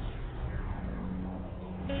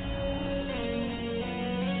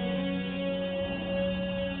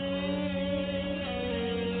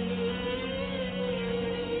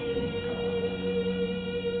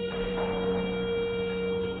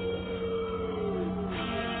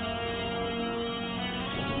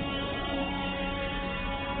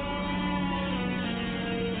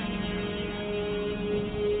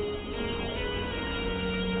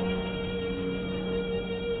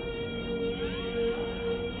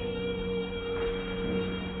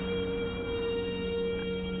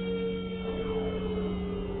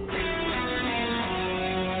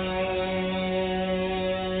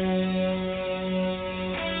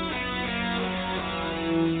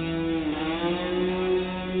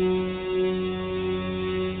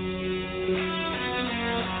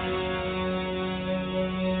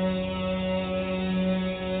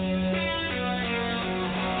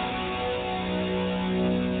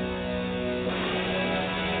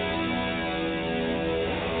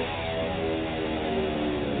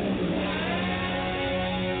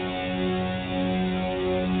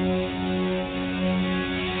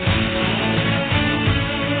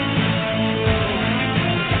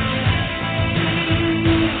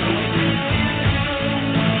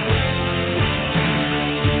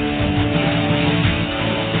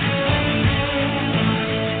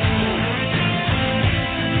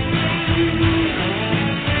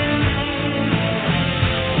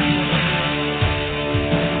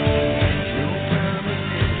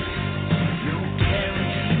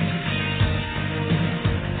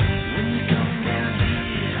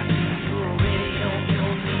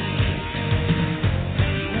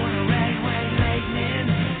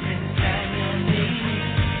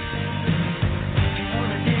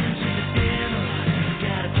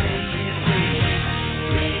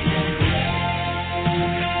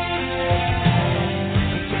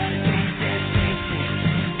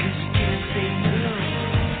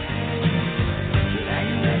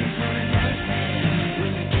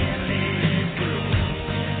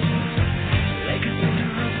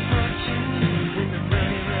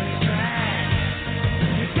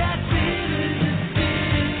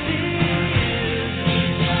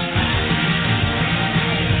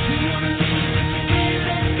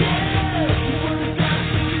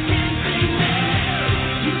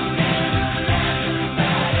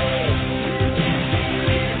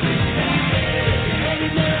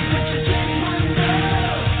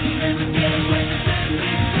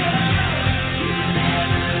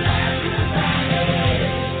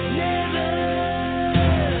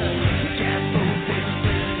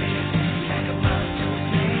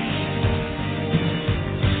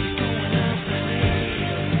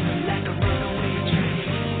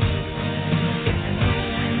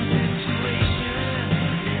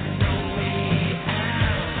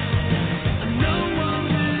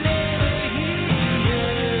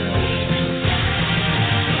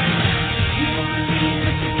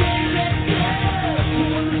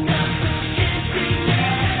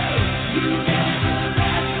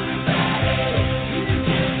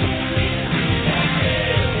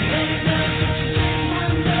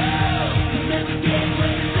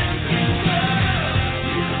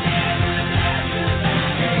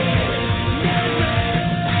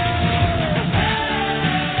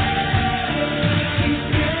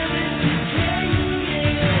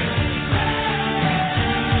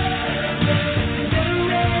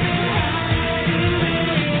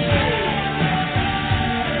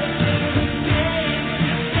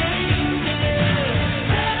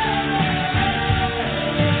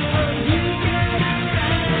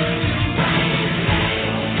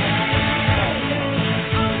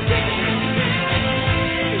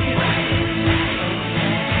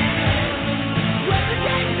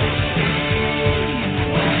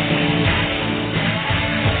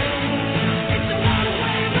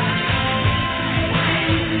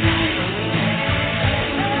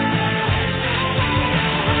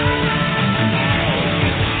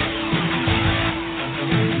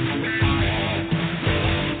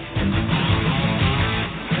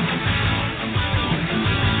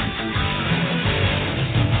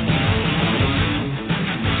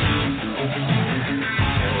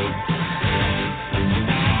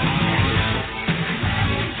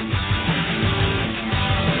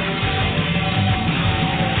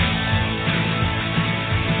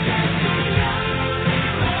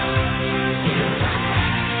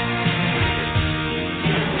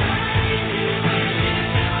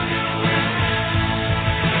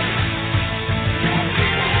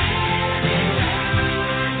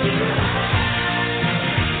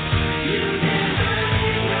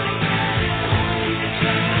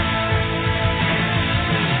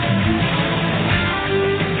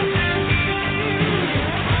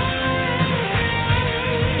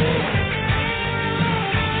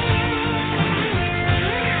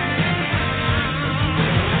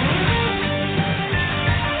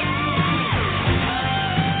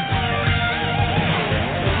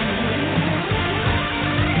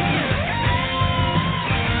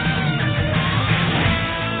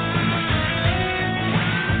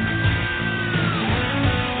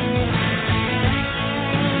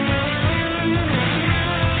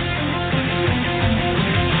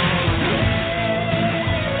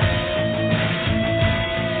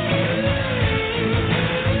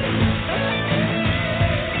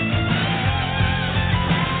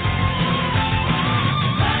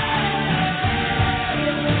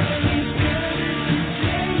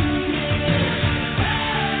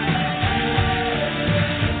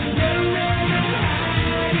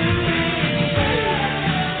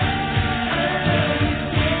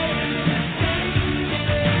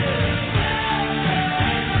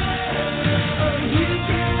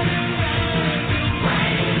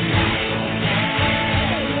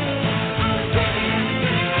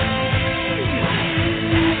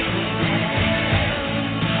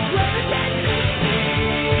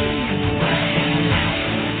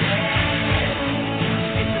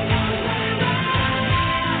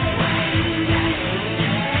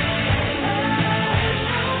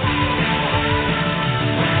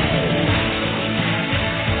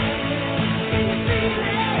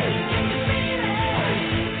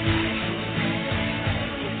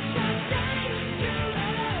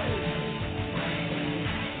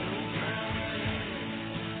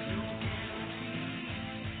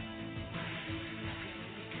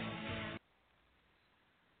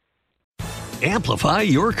 Amplify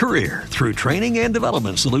your career through training and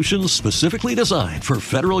development solutions specifically designed for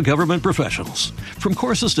federal government professionals. From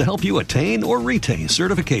courses to help you attain or retain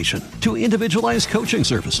certification, to individualized coaching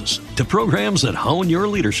services, to programs that hone your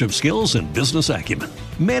leadership skills and business acumen,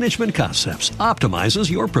 Management Concepts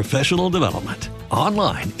optimizes your professional development.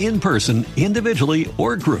 Online, in person, individually,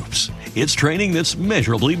 or groups, it's training that's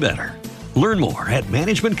measurably better. Learn more at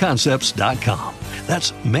managementconcepts.com.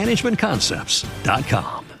 That's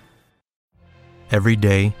managementconcepts.com. Every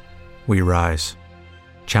day, we rise,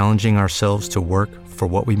 challenging ourselves to work for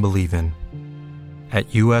what we believe in.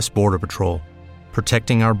 At U.S. Border Patrol,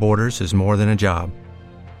 protecting our borders is more than a job.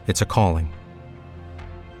 It's a calling.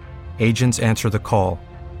 Agents answer the call,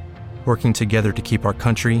 working together to keep our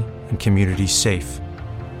country and communities safe.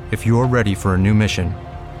 If you're ready for a new mission,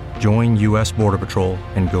 join U.S. Border Patrol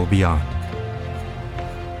and go beyond.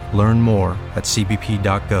 Learn more at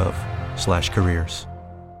cbp.gov/careers.